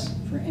ask us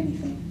for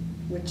anything,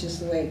 which is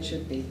the way it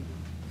should be.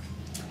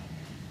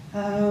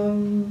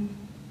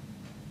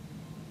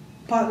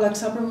 Potluck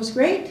supper was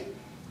great,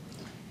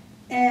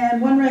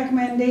 and one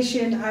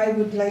recommendation I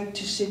would like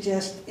to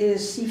suggest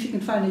is see if you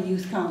can find a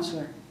youth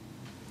counselor.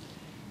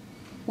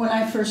 When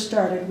I first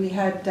started, we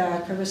had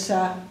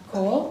Carissa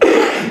Cole,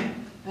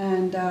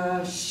 and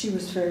she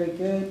was very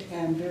good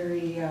and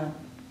very,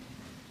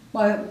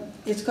 well,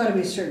 it's got to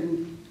be a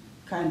certain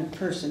kind of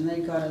person. They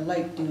got to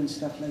like doing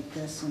stuff like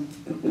this, and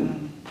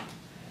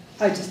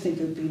I just think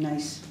it would be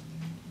nice.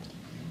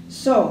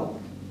 So,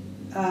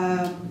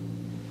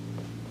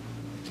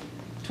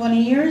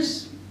 20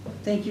 years,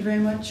 thank you very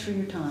much for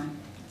your time.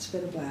 It's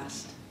been a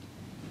blast.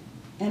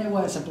 And it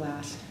was a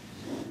blast.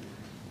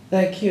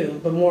 Thank you,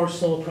 but more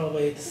so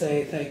probably to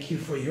say thank you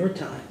for your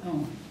time.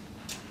 Oh,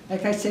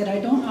 like I said, I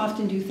don't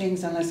often do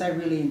things unless I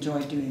really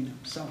enjoy doing them,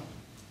 so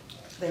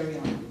there we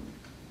are.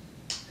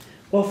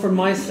 Well, for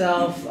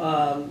myself,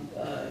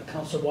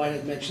 Councillor Whyte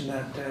had mentioned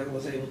that I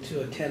was able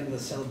to attend the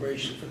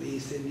celebration for the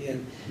East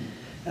Indian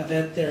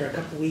event there a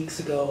couple weeks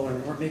ago,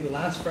 or maybe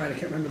last Friday, I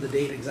can't remember the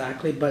date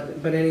exactly,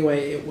 but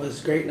anyway, it was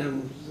great,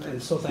 and I'm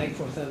so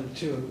thankful for them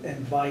to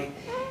invite.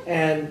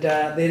 And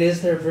it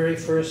is their very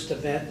first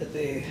event that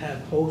they have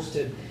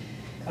hosted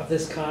of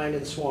this kind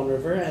in Swan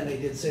River, and they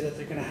did say that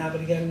they're going to have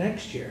it again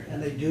next year,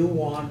 and they do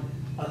want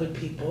other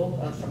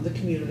people from the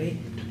community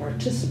to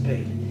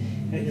participate.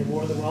 And you're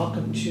more than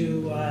welcome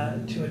to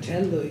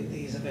attend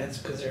these events,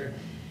 because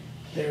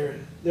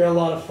they're a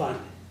lot of fun.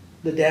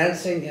 The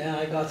dancing, yeah,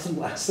 I got some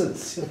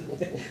lessons.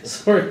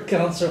 Sorry,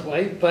 Councillor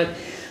Whyte, but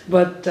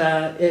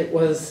it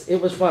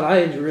was fun.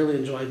 I really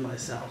enjoyed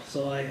myself,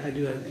 so I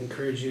do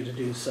encourage you to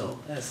do so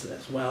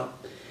as well.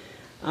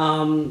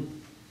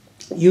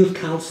 Youth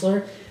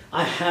councillor,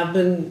 I have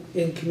been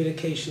in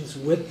communications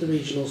with the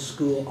regional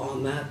school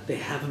on that. They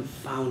haven't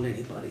found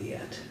anybody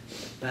yet.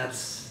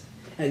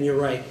 And you're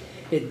right.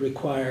 It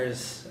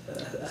requires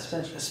a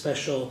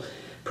special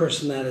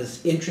person that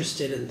is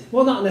interested in,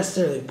 well, not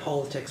necessarily in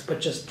politics,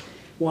 but just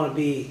want to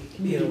be,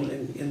 you know,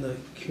 in the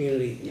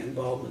community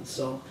involvement.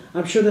 So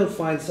I'm sure they'll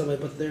find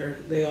somebody, but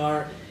they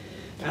are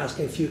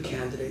asking a few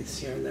candidates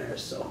here and there.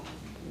 So,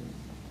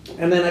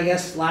 and then I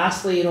guess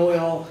lastly, you know, we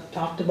all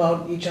talked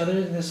about each other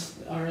in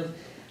our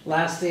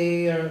last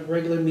day, our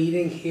regular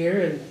meeting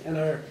here, and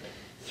our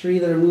three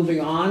that are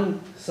moving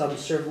on. Some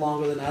serve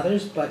longer than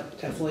others,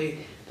 but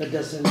definitely that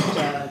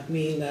doesn't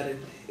mean that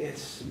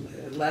it's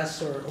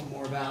less or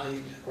more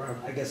valued, or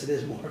I guess it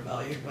is more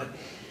valued,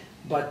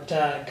 but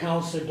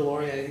Councillor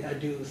Delaurier, I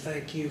do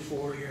thank you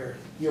for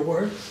your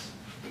words,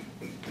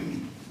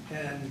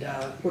 and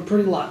we're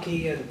pretty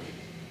lucky. And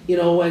you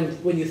know,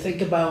 when you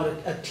think about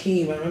a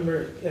team, I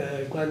remember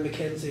Glenn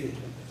McKenzie,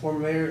 former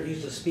mayor,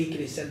 used to speak, and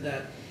he said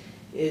that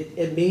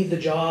it made the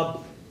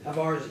job of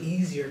ours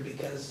easier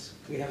because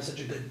we have such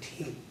a good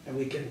team, and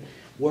we can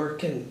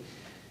work and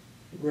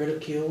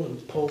ridicule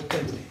and poke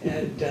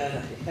and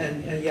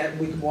yet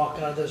we can walk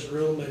out of this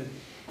room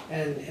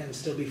and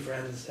still be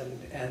friends,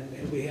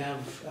 and we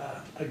have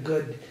a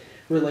good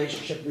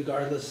relationship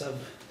regardless of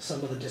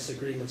some of the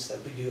disagreements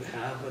that we do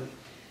have,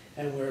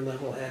 and we're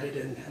level-headed,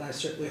 and I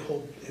certainly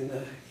hope in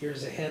the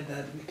years ahead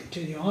that we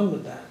continue on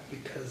with that,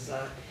 because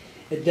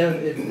it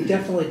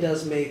definitely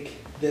does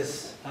make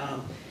this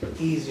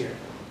easier.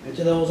 And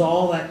to those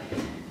all that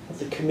of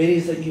the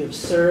committees that you have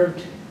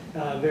served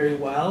very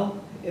well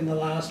in the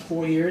last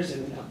 4 years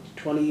and up to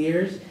 20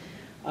 years.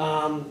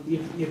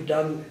 You've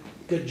done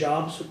good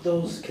jobs with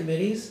those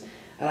committees,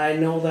 and I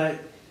know that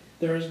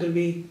there's gonna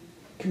be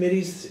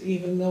committees,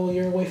 even though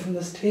you're away from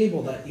this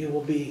table, that you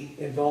will be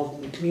involved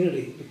in the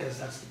community, because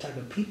that's the type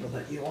of people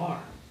that you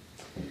are.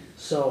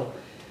 So,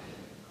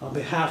 on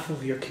behalf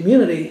of your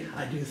community,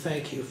 I do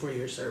thank you for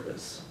your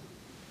service.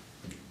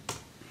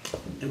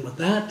 And with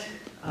that,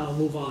 I'll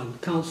move on.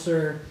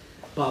 Councillor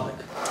Bobick.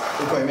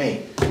 If I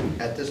may,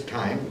 at this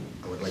time,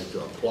 I would like to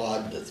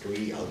applaud the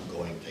 3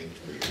 outgoing things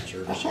for your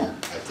service here.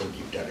 I think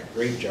you've done a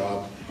great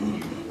job.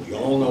 We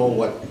all know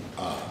what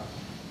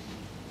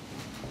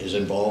is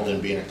involved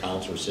in being a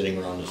councillor, sitting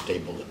around this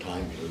table, the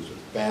time you lose with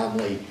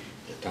family,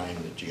 the time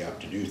that you have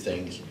to do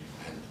things,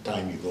 and the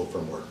time you go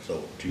from work.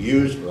 So to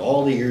use for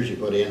all the years you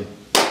put in.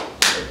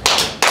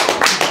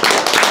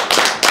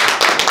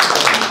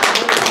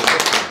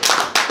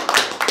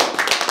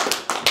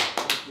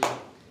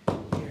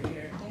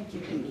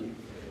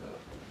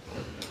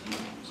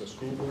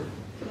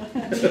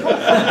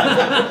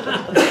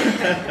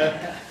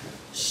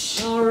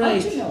 All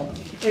right,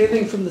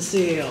 anything from the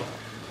CEO?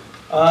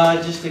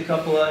 Just a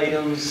couple of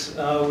items.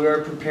 We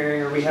are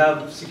preparing, or we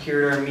have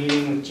secured our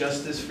meeting with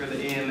Justice for the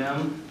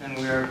AMM, and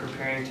we are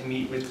preparing to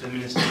meet with the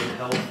Minister of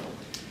Health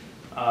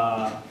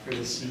for the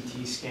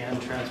CT scan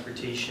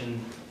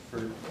transportation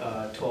for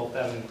 12th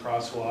Avenue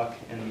Crosswalk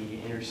and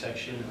the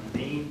intersection of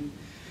Main.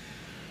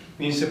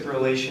 Municipal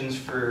relations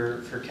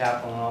for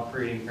capital and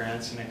operating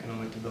grants and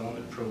economic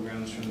development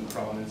programs from the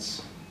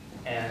province.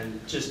 And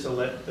just to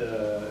let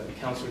the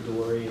Councillor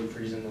Delaurier and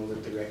Friesen know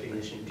that the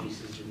recognition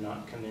pieces did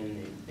not come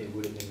in, they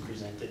would have been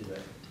presented,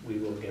 but we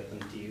will get them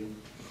to you.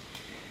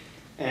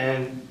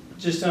 And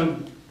just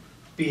on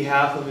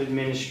behalf of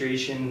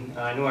administration,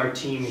 I know our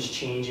team is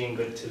changing,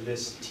 but to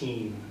this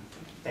team,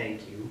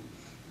 thank you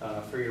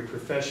for your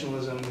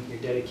professionalism, your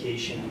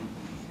dedication.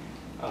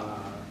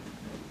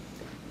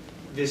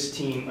 This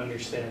team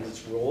understands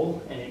its role,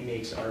 and it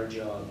makes our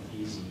job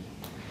easy,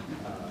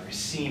 or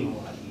seem a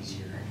lot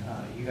easier.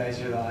 You guys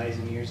are the eyes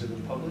and ears of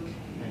the public,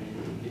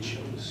 and it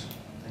shows.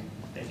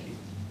 Thank you.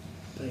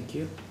 Thank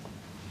you.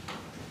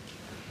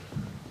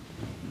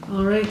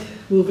 All right,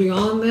 moving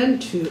on then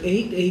to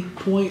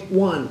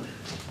 8.1.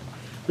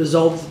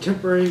 Resolve the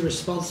temporary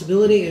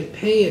responsibility and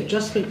pay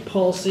adjustment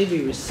policy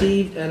be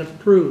received and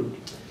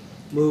approved.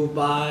 Moved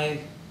by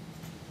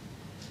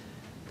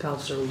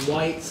Councillor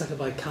Whyte, second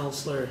by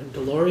Councillor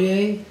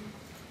Delaurier.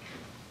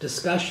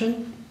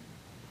 Discussion?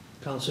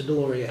 Councillor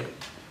Delaurier.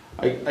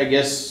 I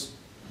guess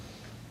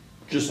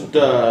just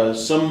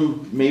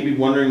some may be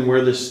wondering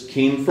where this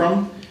came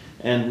from,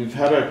 and we've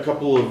had a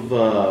couple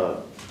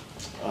of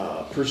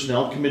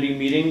personnel committee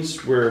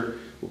meetings where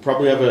we'll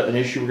probably have an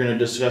issue we're going to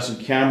discuss in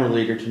camera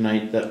later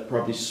tonight that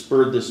probably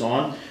spurred this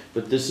on,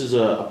 but this is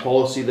a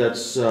policy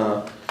that's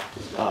to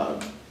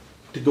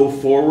go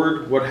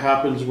forward. What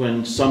happens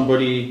when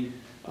somebody,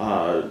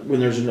 when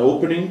there's an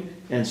opening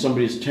and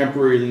somebody's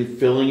temporarily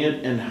filling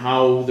it, and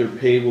how their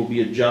pay will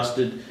be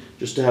adjusted,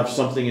 just to have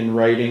something in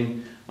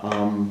writing.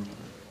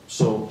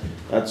 So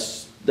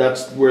that's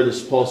where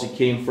this policy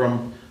came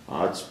from.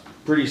 It's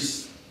pretty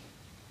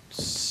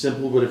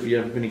simple, but if you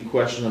have any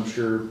questions, I'm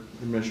sure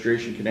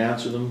administration can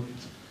answer them.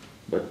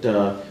 But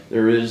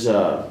there is,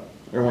 I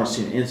don't want to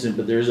see an incident,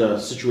 but there's a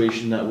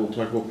situation that we'll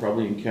talk about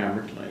probably in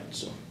camera tonight.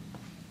 So,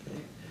 Okay.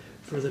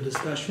 Further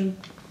discussion?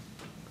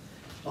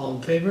 All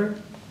in favor?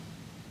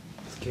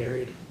 It's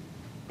carried.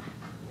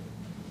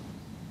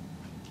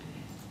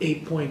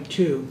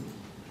 8.2.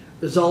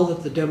 Resolve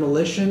that the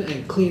demolition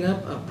and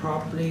cleanup of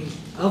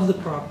the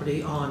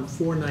property on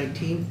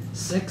 419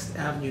 6th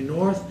Avenue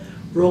North,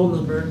 roll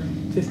number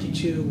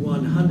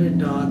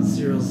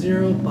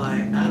 52100.00 by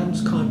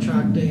Adams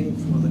Contracting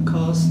for the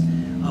cost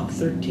of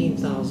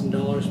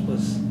 $13,000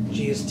 plus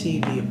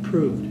GST be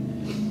approved.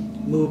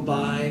 Moved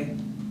by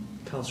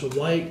Councillor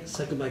Whyte,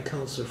 second by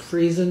Councillor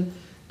Friesen.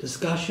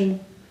 Discussion?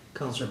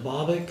 Councillor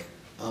Bobick.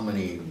 How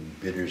many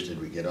bidders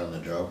did we get on the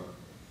job?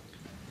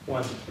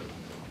 1.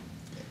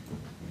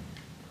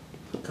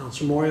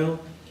 Councillor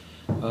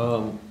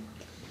Moriaux.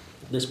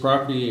 This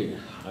property,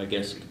 I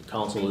guess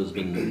council has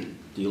been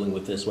dealing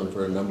with this one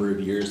for a number of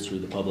years through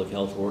the public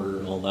health order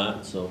and all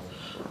that, so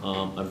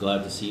I'm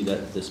glad to see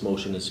that this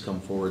motion has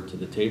come forward to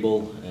the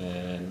table,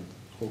 and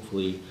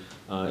hopefully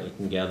it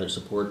can gather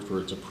support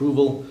for its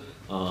approval.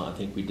 I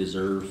think we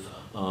deserve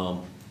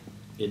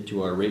it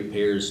to our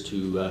ratepayers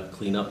to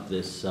clean up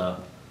this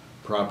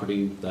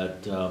property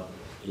that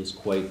is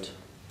quite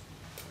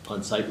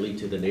unsightly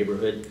to the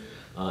neighborhood.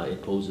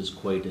 It poses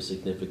quite a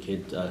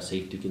significant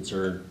safety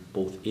concern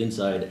both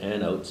inside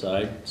and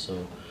outside.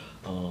 So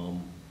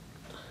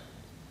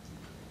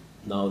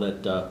now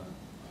that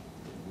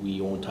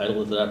we own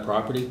title to that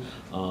property,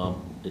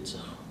 it's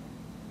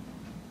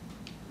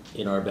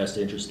in our best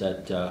interest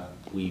that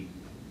we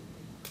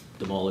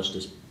demolish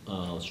this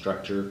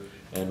structure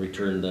and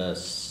return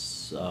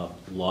this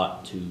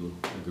lot to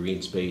a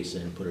green space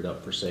and put it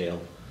up for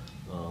sale,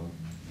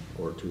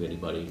 or to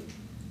anybody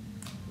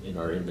in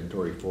our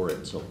inventory for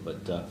it. So,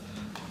 but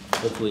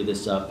hopefully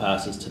this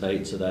passes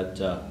tonight so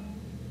that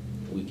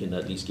we can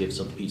at least give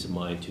some peace of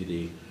mind to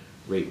the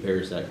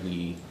ratepayers that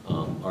we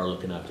are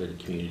looking after the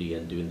community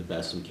and doing the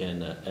best we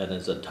can and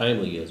as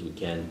timely as we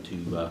can to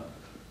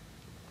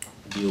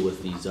deal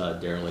with these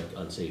derelict,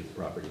 unsafe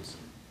properties.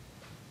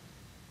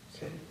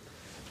 Okay.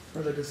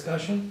 Further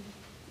discussion?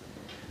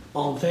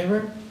 All in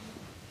favor?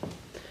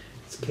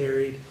 It's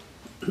carried.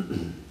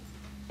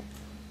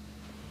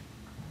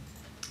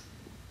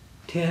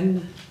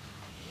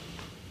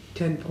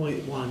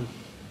 10.1.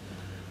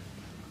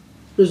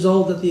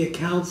 Resolved that the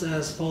accounts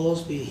as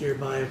follows be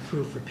hereby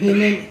approved for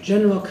payment.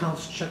 General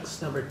accounts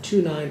checks number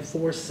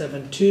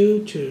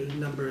 29472 to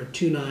number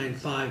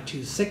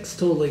 29526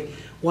 totaling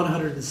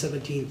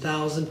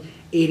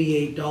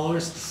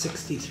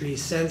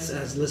 $117,088.63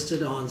 as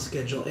listed on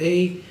Schedule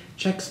A.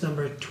 Checks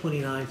number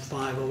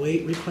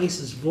 29508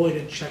 replaces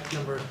voided check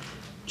number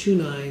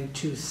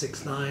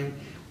 29269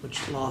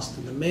 which lost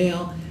in the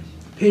mail.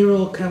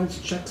 Payroll accounts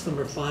checks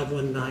number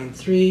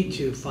 5193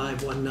 to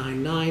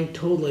 5199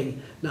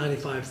 totaling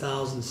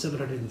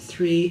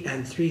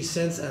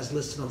 $95,703.03 as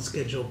listed on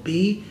Schedule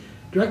B.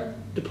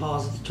 Direct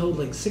deposits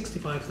totaling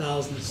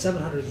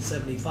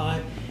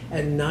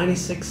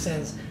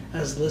 $65,775.96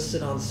 as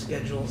listed on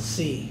Schedule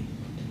C.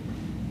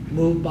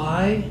 Moved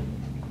by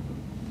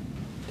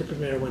Deputy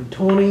Mayor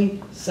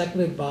Wintoniw,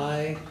 seconded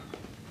by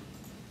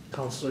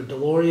Councillor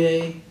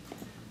Delaurier.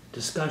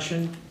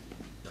 Discussion,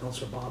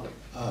 Councillor Bobick.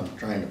 I'm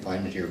trying to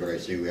find it here, but I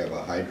see we have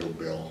a hydro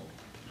bill.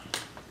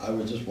 I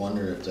was just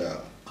wondering if the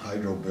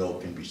hydro bill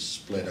can be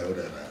split out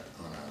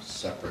on a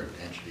separate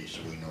entity so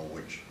we know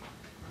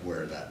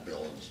where that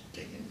bill is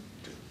taken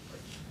to,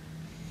 like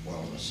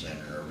Wellness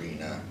Center,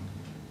 Arena.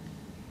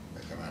 I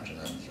can imagine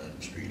that,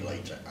 street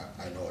lights.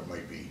 I know it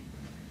might be.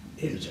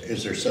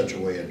 Is there such a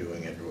way of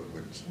doing it?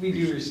 We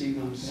do receive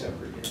them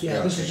separate. Yeah,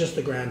 Yeah, this okay. is just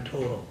the grand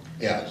total.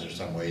 Yeah, is there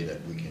some way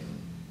that we can,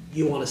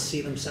 You want to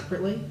see them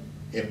separately?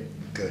 if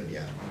good,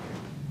 yeah.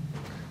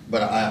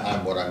 But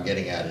what I'm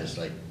getting at is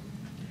like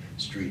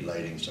street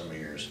lighting, some of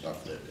your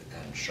stuff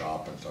and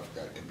shop and stuff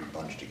that could be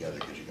bunched together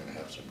because you're gonna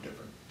have some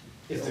different.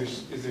 Is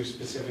there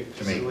specific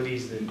To me.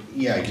 facilities that? Yeah,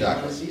 you wanna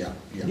exactly, see? yeah.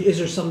 Is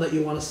there some that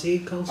you want to see,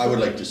 Councillor? I would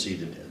like to see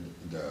the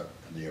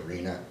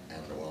arena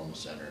and the wellness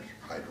center's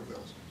hydro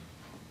bills.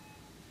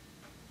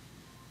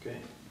 Okay.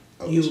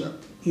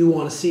 You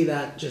want to see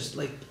that just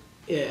like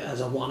as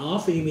a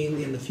one-off, or you mean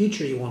in the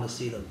future you want to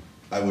see them?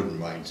 I wouldn't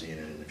mind seeing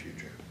it in the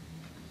future.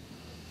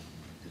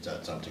 Is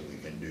that something we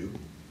can do?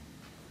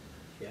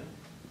 Yeah.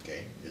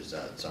 Okay, is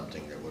that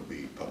something that would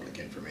be public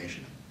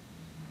information?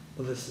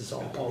 Well, this is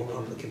all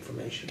public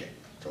information. Okay,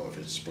 so if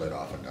it's split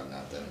off and done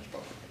that, then it's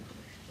public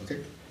information.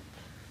 Okay.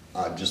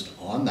 Just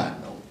on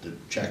that note, the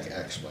check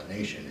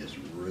explanation is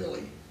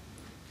really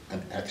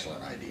an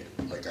excellent idea.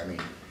 Like, I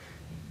mean,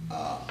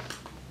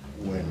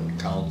 when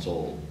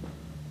council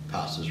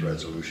passes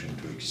resolution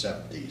to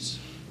accept these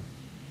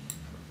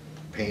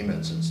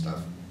payments and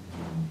stuff,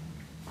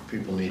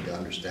 people need to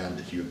understand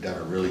that you've done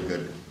a really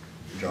good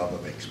job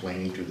of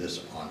explaining to this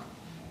on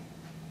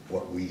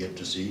what we get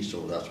to see,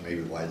 so that's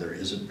maybe why there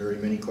isn't very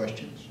many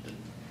questions.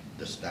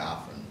 The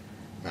staff and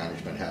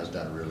management has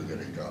done a really good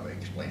job of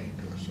explaining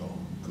to us, so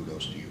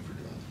kudos to you for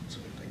doing that, so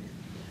thank you.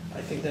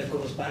 I think that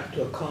goes back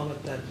to a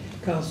comment that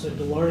Councillor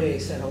Delaurier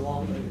said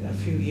a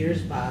few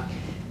years back,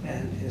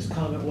 and his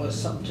comment was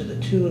something to the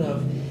tune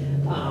of,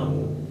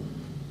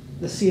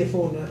 the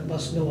CFO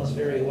must know us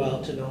very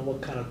well to know what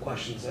kind of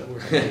questions that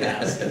we're going to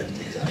ask.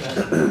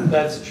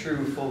 That's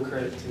true, full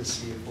credit to the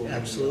CFO.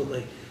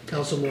 Absolutely.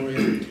 Councillor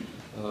Moriaux.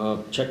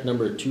 Check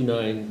number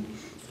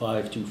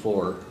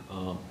 29524,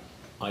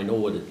 I know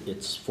what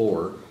it's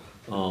for,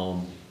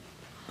 and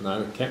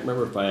I can't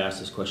remember if I asked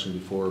this question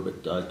before,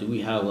 but do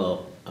we have a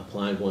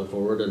plan going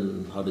forward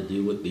on how to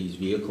deal with these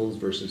vehicles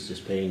versus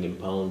just paying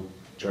impound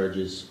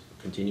charges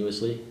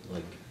continuously?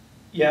 Like,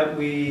 Yeah,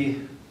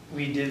 we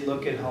did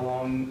look at how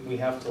long we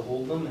have to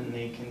hold them, and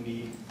they can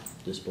be,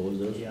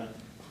 disposed of? yeah,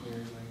 we're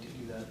going to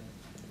do that.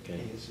 Okay,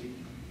 ASAP.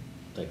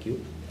 thank you.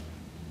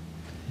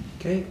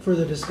 Okay,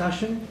 further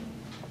discussion?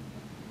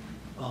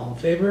 All in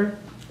favor?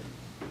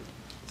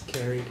 It's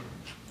carried.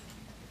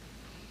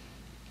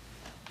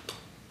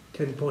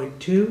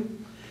 10.2,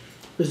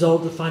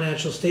 result the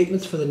financial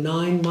statements for the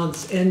 9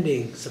 months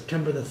ending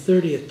September the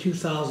 30th,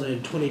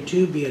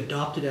 2022 be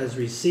adopted as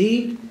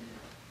received.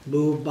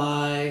 Moved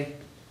by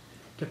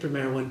Deputy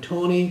Mayor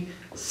Wintoniw,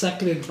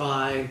 seconded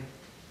by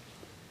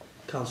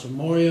Councillor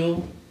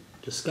Moriaux.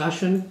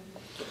 Discussion?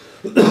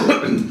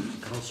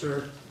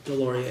 Councillor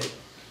Delaurier.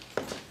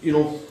 You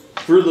know,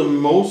 for the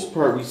most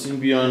part, we seem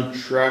to be on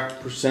track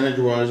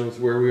percentage-wise with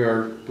where we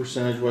are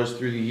percentage-wise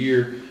through the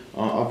year.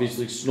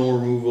 Obviously, snow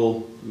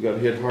removal, we got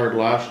hit hard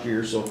last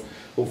year, so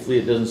hopefully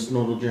it doesn't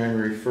snow till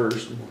January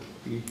 1st.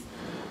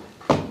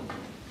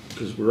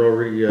 Because we're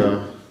already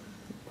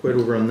quite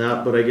over on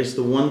that. But I guess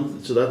the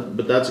one,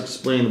 but that's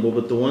explainable.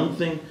 But the one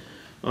thing,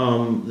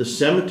 the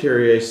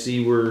cemetery, I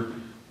see we're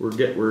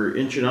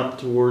inching up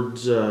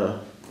towards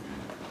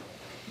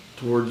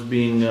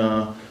being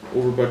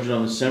over budget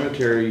on the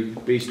cemetery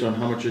based on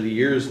how much of the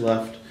year is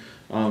left.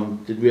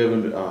 Did we have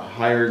a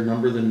higher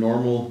number than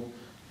normal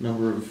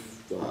number of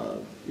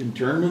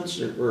internments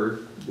or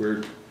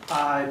we're,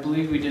 I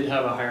believe we did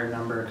have a higher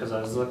number, cause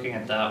I was looking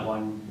at that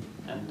one,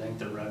 and I think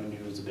the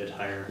revenue was a bit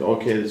higher.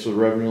 okay, so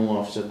revenue will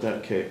offset that,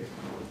 okay.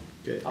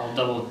 Okay, I'll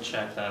double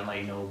check that and let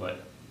you know,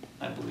 but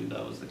I believe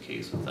that was the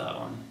case with that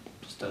one.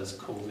 Just as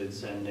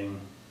COVID's ending,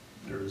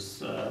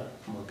 there's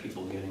more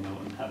people getting out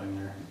and having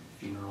their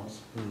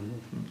funerals.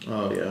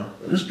 oh yeah,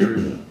 that's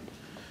true.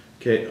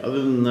 Okay,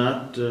 other than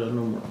that, no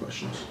more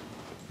questions.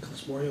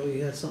 Councillor Moriaux,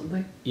 you had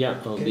something? Yeah,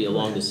 it'll Okay, be go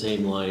along ahead. the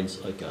same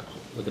lines, like,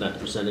 looking at the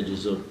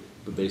percentages of,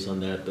 based on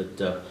that,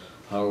 but,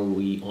 how are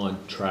we on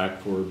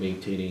track for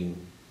maintaining,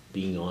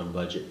 being on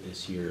budget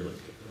this year, like,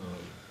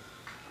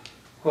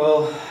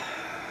 Well,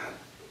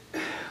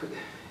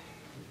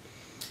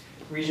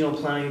 regional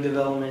planning,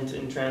 development,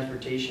 and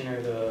transportation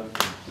are the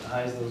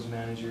highs those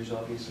managers.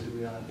 Obviously,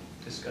 we have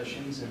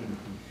discussions, and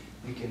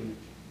we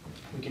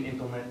can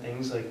implement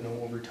things like no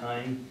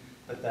overtime,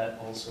 but that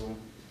also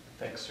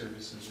affects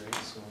services, right?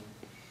 So,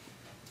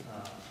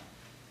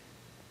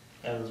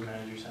 yeah, those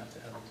managers have to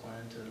have a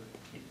plan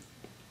to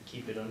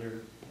keep it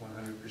under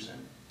 100%.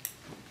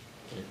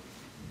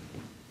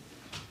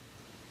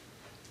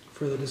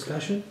 Further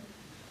discussion?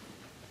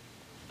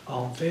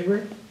 All in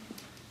favor?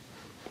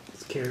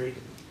 It's carried.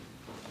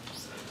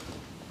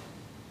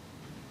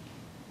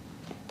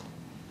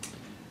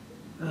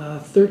 Uh,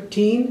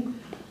 13,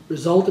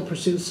 result of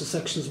pursuant to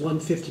sections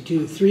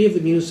 152(3) of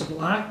the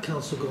Municipal Act,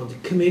 council go into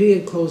committee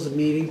and close the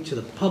meeting to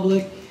the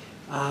public.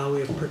 We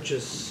have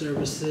purchase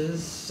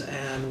services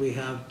and we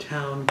have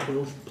town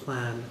growth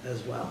plan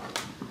as well.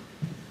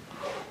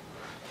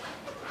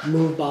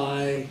 Moved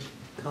by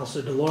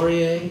Councillor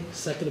Delaurier,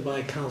 seconded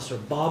by Councillor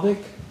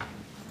Bobick.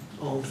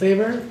 All in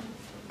favor?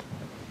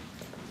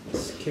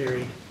 It's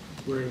carried.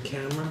 We're in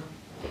camera.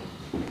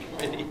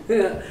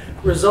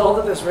 Result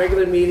of this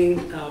regular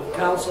meeting of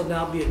council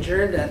now be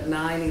adjourned at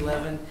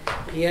 9:11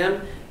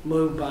 p.m.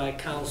 Moved by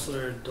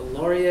Councillor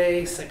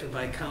Delaurier, seconded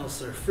by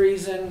Councillor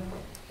Friesen.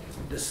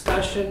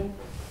 Discussion.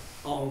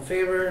 All in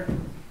favor?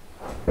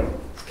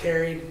 It's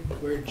carried.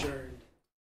 We're adjourned.